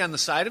 You're going to be on the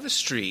side of a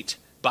street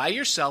by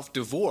yourself,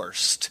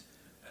 divorced.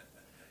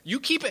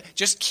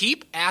 Just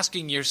keep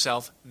asking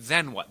yourself,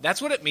 then what?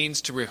 That's what it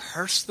means to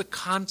rehearse the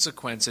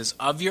consequences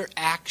of your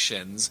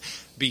actions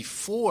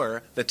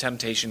before the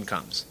temptation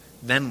comes.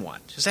 Then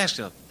what? Just ask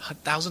yourself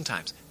 1,000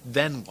 times,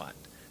 then what?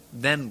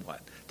 Then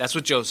what? That's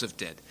what Joseph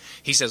did.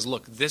 He says,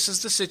 look, this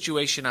is the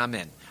situation I'm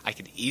in. I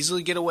can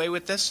easily get away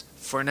with this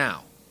for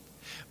now.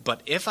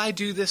 But if I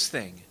do this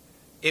thing,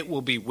 it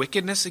will be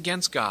wickedness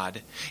against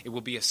God. It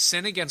will be a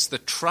sin against the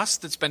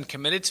trust that's been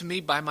committed to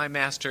me by my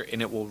master, and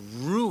it will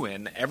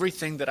ruin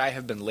everything that I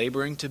have been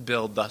laboring to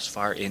build thus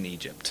far in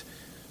Egypt.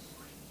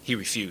 He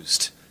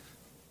refused.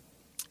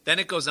 Then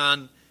it goes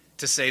on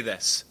to say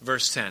this,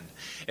 verse 10.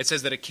 It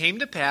says that it came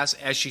to pass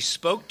as she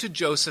spoke to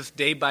Joseph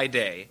day by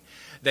day,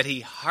 that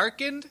he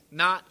hearkened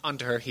not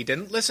unto her. He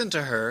didn't listen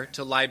to her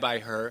to lie by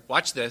her.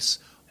 Watch this.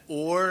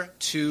 Or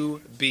to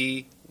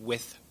be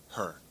with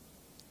her.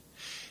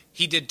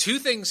 He did 2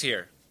 things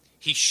here.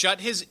 He shut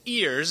his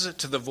ears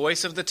to the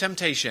voice of the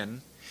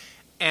temptation,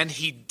 and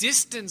he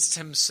distanced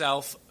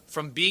himself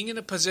from being in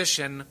a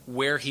position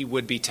where he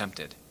would be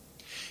tempted.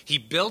 He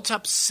built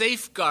up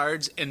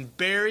safeguards and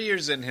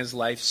barriers in his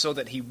life so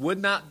that he would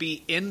not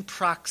be in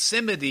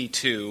proximity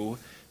to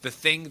the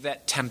thing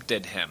that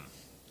tempted him.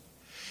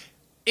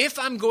 If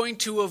I'm going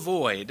to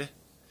avoid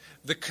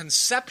the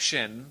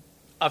conception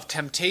of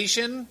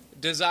temptation,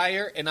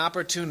 desire, and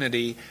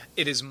opportunity,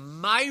 it is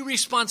my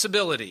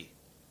responsibility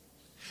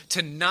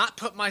to not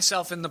put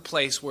myself in the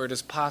place where it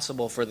is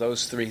possible for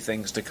those 3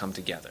 things to come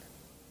together.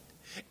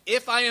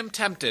 If I am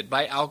tempted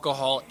by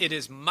alcohol, it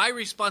is my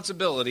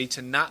responsibility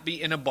to not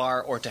be in a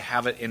bar or to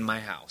have it in my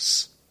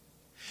house.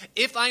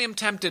 If I am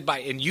tempted by,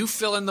 and you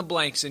fill in the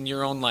blanks in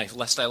your own life,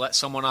 lest I let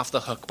someone off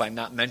the hook by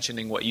not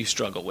mentioning what you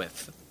struggle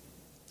with.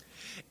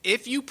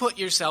 If you put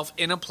yourself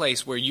in a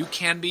place where you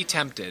can be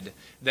tempted,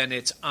 then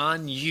it's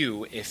on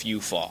you if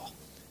you fall.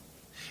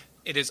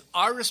 It is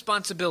our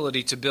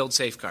responsibility to build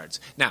safeguards.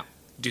 Now,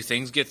 do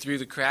things get through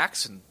the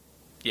cracks? And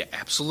yeah,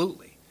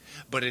 absolutely.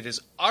 But it is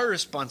our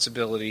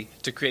responsibility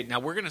to create. Now,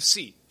 we're going to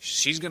see.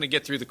 She's going to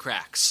get through the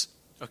cracks.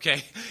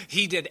 Okay?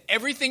 He did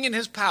everything in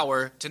his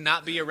power to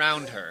not be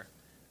around her.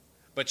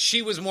 But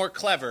she was more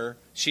clever.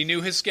 She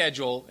knew his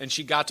schedule, and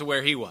she got to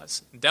where he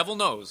was. The devil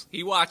knows.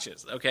 He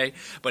watches, okay?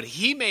 But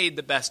he made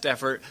the best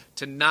effort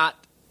to not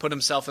put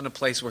himself in a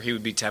place where he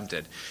would be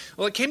tempted.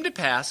 Well, it came to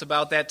pass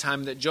about that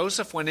time that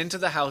Joseph went into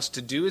the house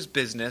to do his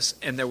business,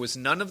 and there was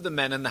none of the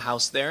men in the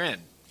house therein.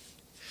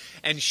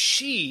 And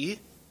she,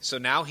 so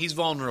now he's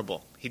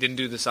vulnerable. He didn't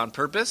do this on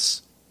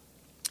purpose.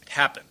 It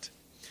happened.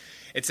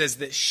 It says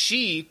that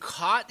she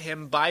caught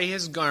him by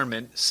his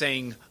garment,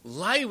 saying,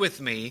 lie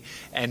with me.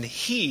 And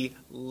he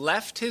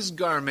left his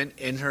garment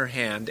in her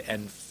hand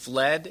and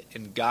fled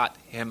and got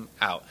him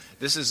out.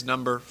 This is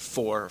number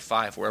 4 or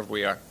 5, wherever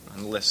we are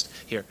on the list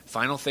here.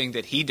 Final thing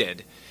that he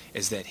did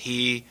is that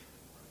he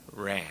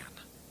ran.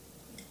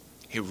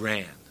 He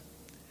ran.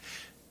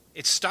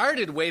 It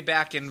started way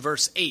back in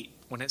verse 8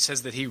 when it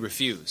says that he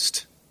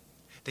refused.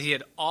 That he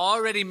had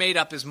already made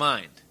up his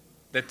mind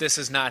that this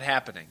is not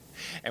happening.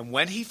 And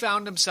when he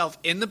found himself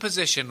in the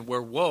position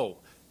where,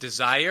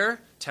 desire,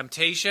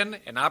 temptation,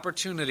 and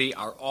opportunity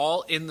are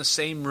all in the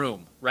same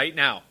room right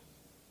now,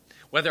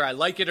 whether I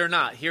like it or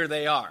not, here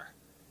they are.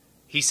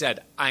 He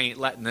said, I ain't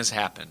letting this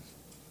happen.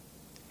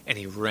 And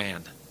he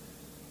ran.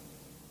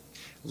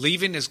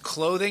 Leaving his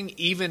clothing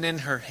even in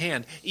her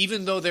hand,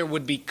 even though there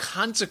would be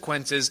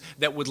consequences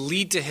that would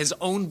lead to his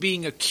own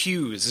being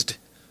accused,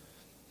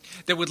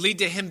 that would lead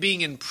to him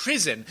being in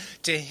prison.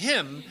 To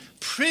him,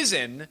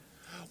 prison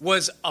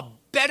was a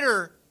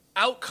better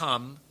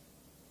outcome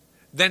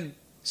than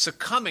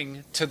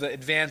succumbing to the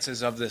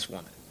advances of this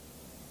woman.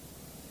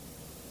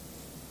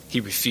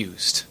 He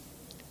refused.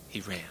 He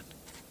ran.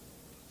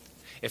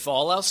 If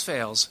all else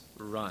fails,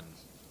 run.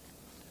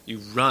 You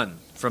run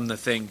from the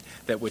thing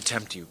that would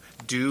tempt you.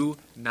 Do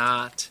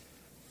not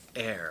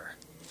err.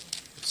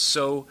 It's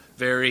so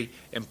very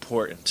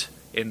important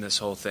in this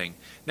whole thing.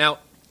 Now,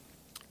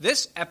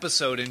 this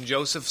episode in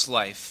Joseph's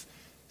life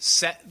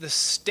set the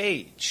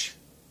stage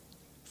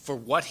for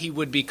what he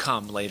would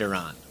become later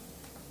on.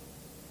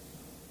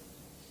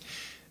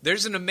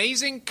 There's an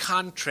amazing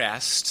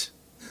contrast,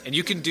 and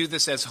you can do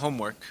this as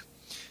homework,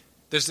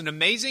 there's an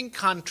amazing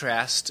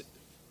contrast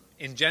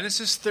in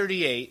Genesis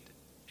 38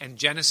 and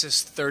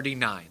Genesis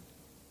 39.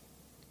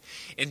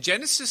 In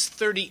Genesis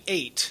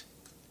 38,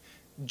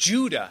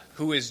 Judah,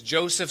 who is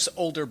Joseph's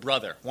older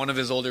brother, one of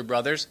his older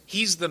brothers,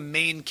 he's the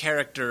main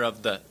character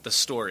of the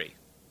story.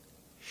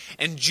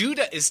 And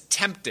Judah is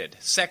tempted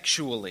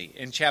sexually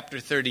in chapter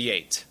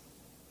 38.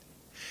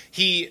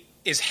 He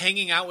is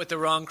hanging out with the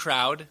wrong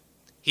crowd.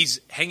 He's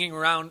hanging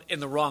around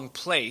in the wrong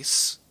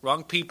place.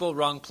 Wrong people,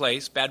 wrong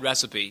place, bad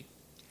recipe.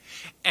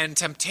 And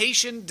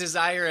temptation,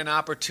 desire, and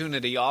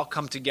opportunity all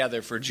come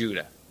together for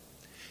Judah.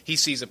 He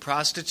sees a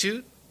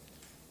prostitute.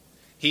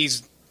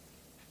 He's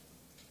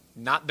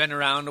not been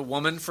around a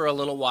woman for a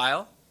little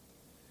while.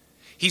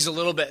 He's a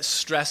little bit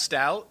stressed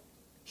out.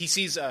 He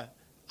sees an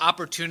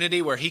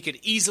opportunity where he could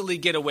easily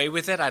get away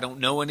with it. I don't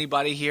know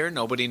anybody here.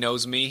 Nobody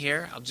knows me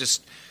here. I'll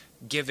just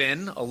give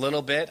in a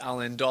little bit. I'll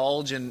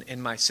indulge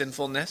in my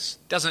sinfulness.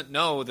 Doesn't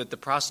know that the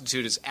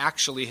prostitute is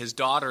actually his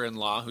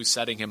daughter-in-law who's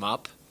setting him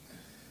up.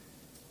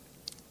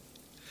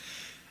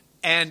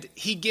 And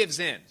he gives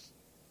in.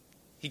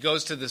 He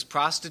goes to this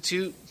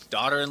prostitute,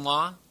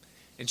 daughter-in-law,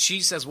 and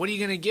she says, "What are you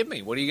going to give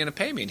me? What are you going to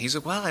pay me?" And he's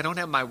like, "Well, I don't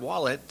have my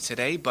wallet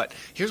today, but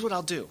here's what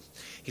I'll do."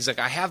 He's like,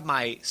 "I have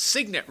my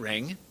signet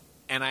ring,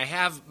 and I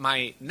have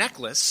my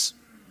necklace,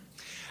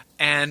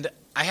 and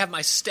I have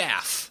my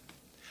staff.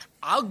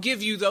 I'll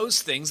give you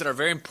those things that are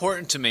very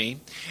important to me,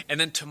 and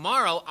then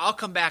tomorrow I'll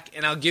come back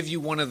and I'll give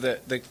you one of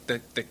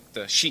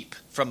the sheep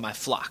from my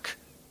flock."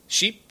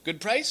 "Sheep, good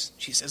price?"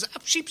 She says,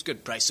 "Sheep's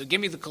good price, so give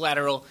me the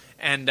collateral."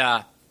 And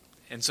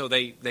so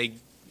they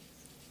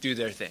do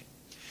their thing.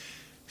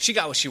 She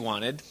got what she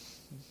wanted.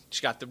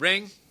 She got the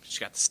ring.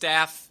 She got the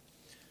staff.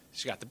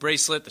 She got the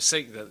bracelet,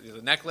 the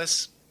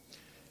necklace.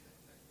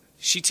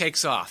 She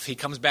takes off. He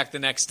comes back the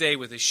next day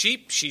with his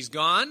sheep. She's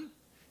gone.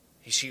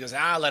 She goes,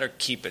 let her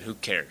keep it. Who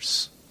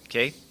cares?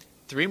 Okay.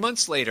 3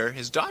 months later,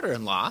 his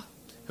daughter-in-law,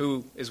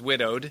 who is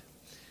widowed,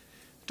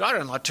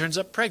 daughter-in-law turns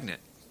up pregnant.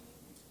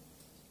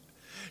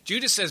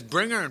 Judah says,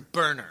 "Bring her and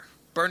burn her.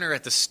 Burn her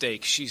at the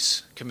stake.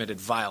 She's committed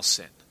vile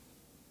sin."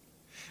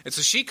 And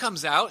so she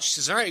comes out. She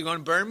says, "All right, you going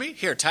to burn me?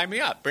 Here, tie me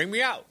up. Bring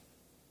me out."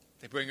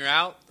 They bring her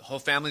out. The whole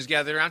family's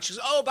gathered around. She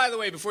goes, "Oh, by the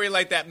way, before you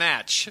light that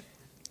match."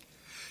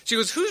 She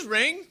goes, "Whose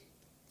ring?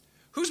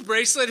 Whose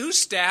bracelet? Whose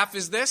staff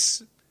is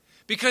this?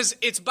 Because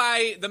it's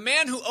by the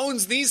man who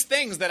owns these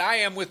things that I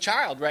am with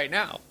child right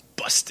now."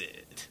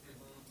 Busted.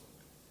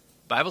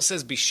 Bible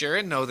says, be sure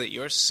and know that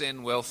your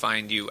sin will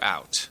find you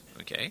out.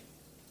 Okay?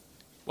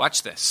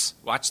 Watch this.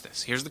 Watch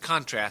this. Here's the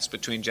contrast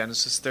between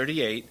Genesis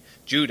 38,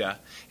 Judah,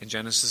 and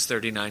Genesis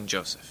 39,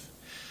 Joseph.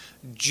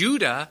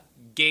 Judah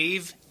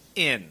gave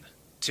in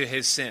to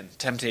his sin,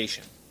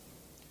 temptation.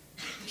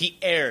 He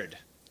erred.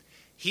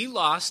 He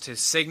lost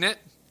his signet,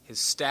 his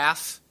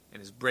staff,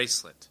 and his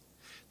bracelet.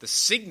 The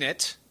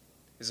signet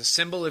is a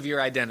symbol of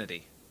your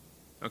identity.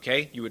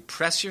 Okay? You would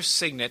press your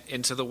signet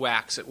into the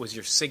wax. It was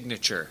your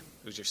signature.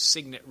 It was your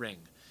signet ring.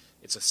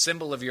 It's a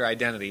symbol of your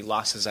identity. He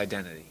lost his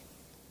identity.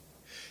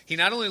 He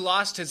not only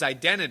lost his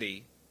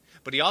identity,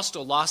 but he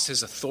also lost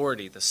his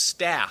authority. The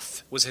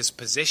staff was his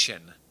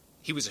position.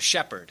 He was a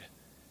shepherd.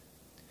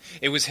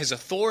 It was his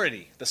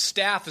authority. The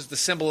staff is the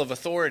symbol of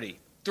authority.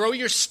 Throw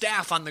your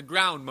staff on the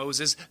ground,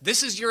 Moses.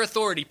 This is your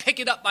authority. Pick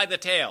it up by the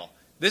tail.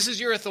 This is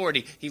your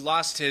authority. He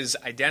lost his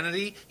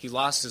identity, he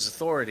lost his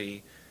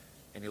authority,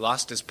 and he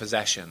lost his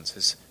possessions.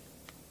 His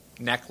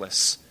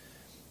necklace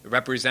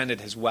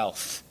represented his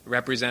wealth,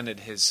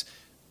 represented his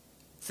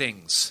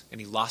things,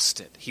 and he lost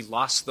it. He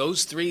lost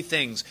those three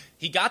things.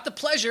 He got the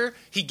pleasure,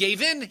 he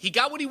gave in, he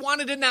got what he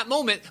wanted in that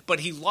moment, but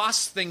he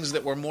lost things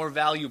that were more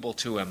valuable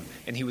to him,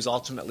 and he was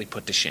ultimately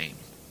put to shame.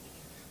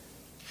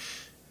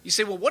 You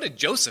say, well, what did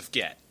Joseph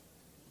get?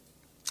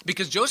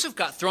 Because Joseph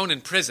got thrown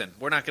in prison.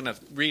 We're not going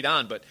to read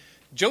on, but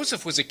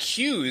Joseph was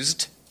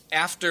accused,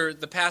 after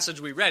the passage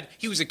we read,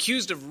 he was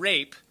accused of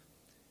rape.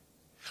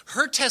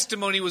 Her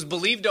testimony was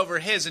believed over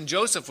his, and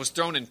Joseph was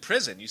thrown in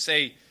prison. You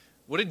say,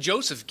 what did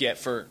Joseph get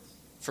for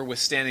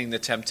withstanding the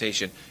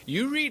temptation?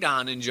 You read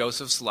on in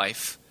Joseph's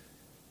life.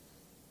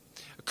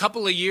 A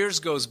couple of years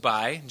goes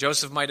by.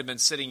 Joseph might have been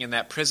sitting in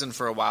that prison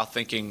for a while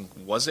thinking,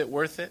 was it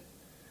worth it?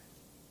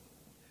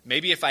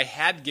 Maybe if I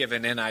had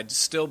given in, I'd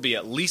still be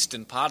at least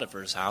in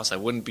Potiphar's house. I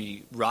wouldn't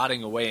be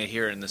rotting away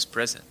here in this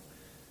prison.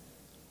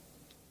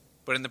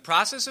 But in the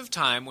process of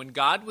time, when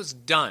God was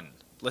done,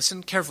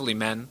 listen carefully,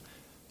 men,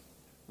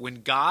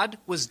 when God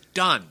was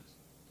done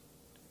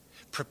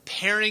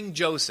preparing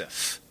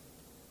Joseph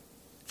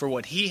for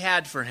what he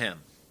had for him,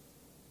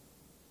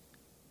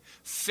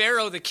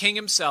 Pharaoh, the king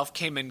himself,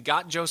 came and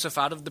got Joseph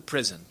out of the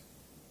prison.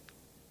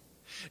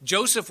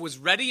 Joseph was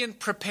ready and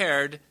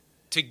prepared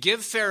to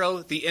give Pharaoh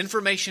the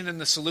information and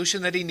the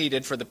solution that he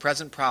needed for the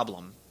present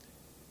problem.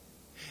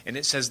 And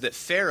it says that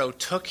Pharaoh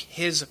took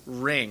his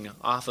ring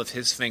off of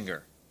his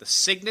finger, the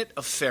signet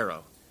of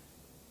Pharaoh,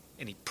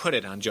 and he put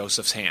it on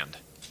Joseph's hand.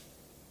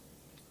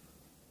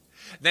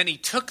 Then he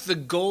took the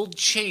gold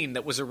chain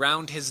that was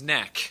around his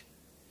neck,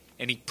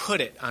 and he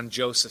put it on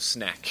Joseph's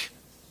neck.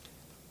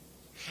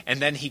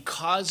 And then he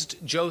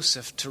caused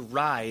Joseph to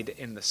ride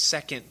in the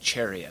second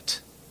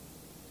chariot.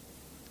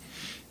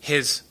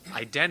 His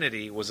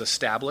identity was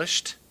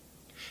established,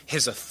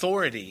 his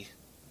authority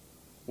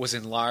was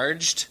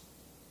enlarged,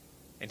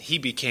 and he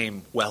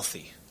became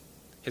wealthy.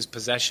 His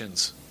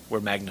possessions were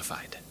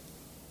magnified.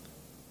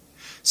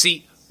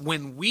 See,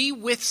 when we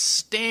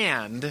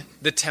withstand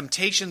the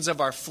temptations of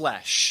our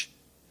flesh,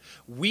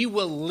 we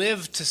will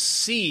live to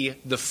see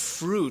the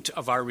fruit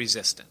of our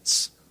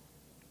resistance.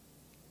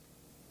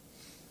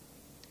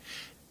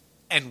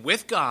 And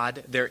with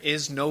God, there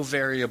is no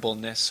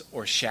variableness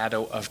or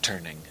shadow of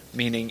turning.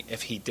 Meaning,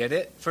 if he did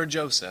it for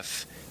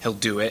Joseph, he'll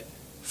do it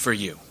for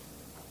you.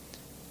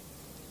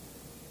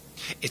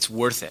 It's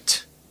worth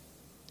it.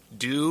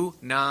 Do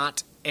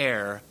not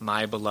err,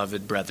 my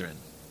beloved brethren.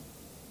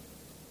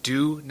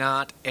 Do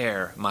not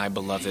err, my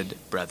beloved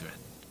brethren.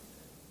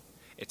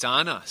 It's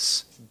on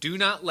us. Do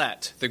not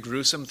let the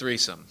gruesome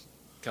threesome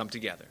come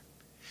together.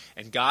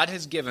 And God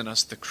has given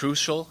us the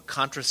crucial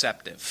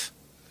contraceptive.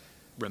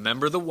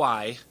 Remember the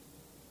why.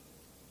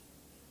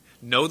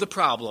 Know the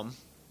problem.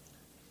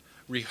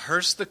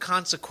 Rehearse the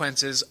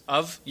consequences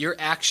of your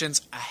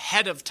actions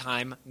ahead of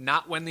time,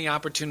 not when the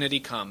opportunity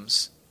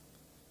comes.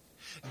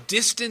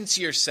 Distance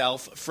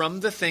yourself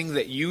from the thing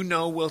that you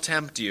know will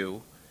tempt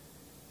you.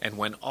 And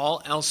when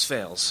all else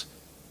fails,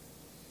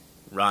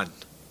 run.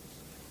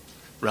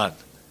 Run.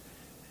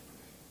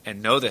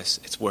 And know this,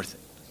 it's worth it.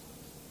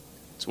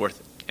 It's worth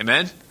it.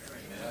 Amen?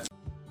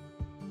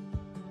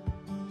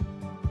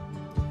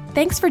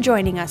 Thanks for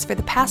joining us for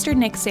the Pastor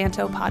Nick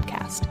Santo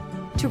podcast.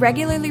 To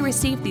regularly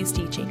receive these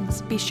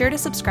teachings, be sure to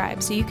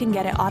subscribe so you can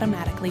get it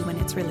automatically when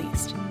it's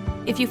released.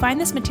 If you find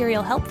this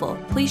material helpful,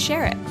 please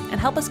share it and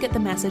help us get the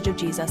message of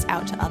Jesus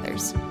out to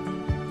others.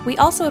 We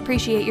also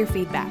appreciate your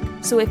feedback,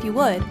 so if you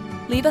would,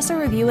 leave us a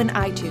review in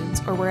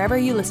iTunes or wherever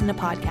you listen to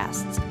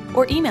podcasts,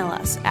 or email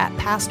us at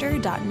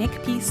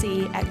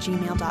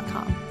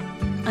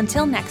pastor.nickpc@gmail.com.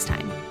 Until next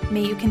time,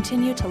 may you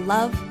continue to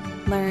love,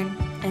 learn,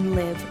 and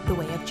live the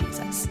way of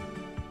Jesus.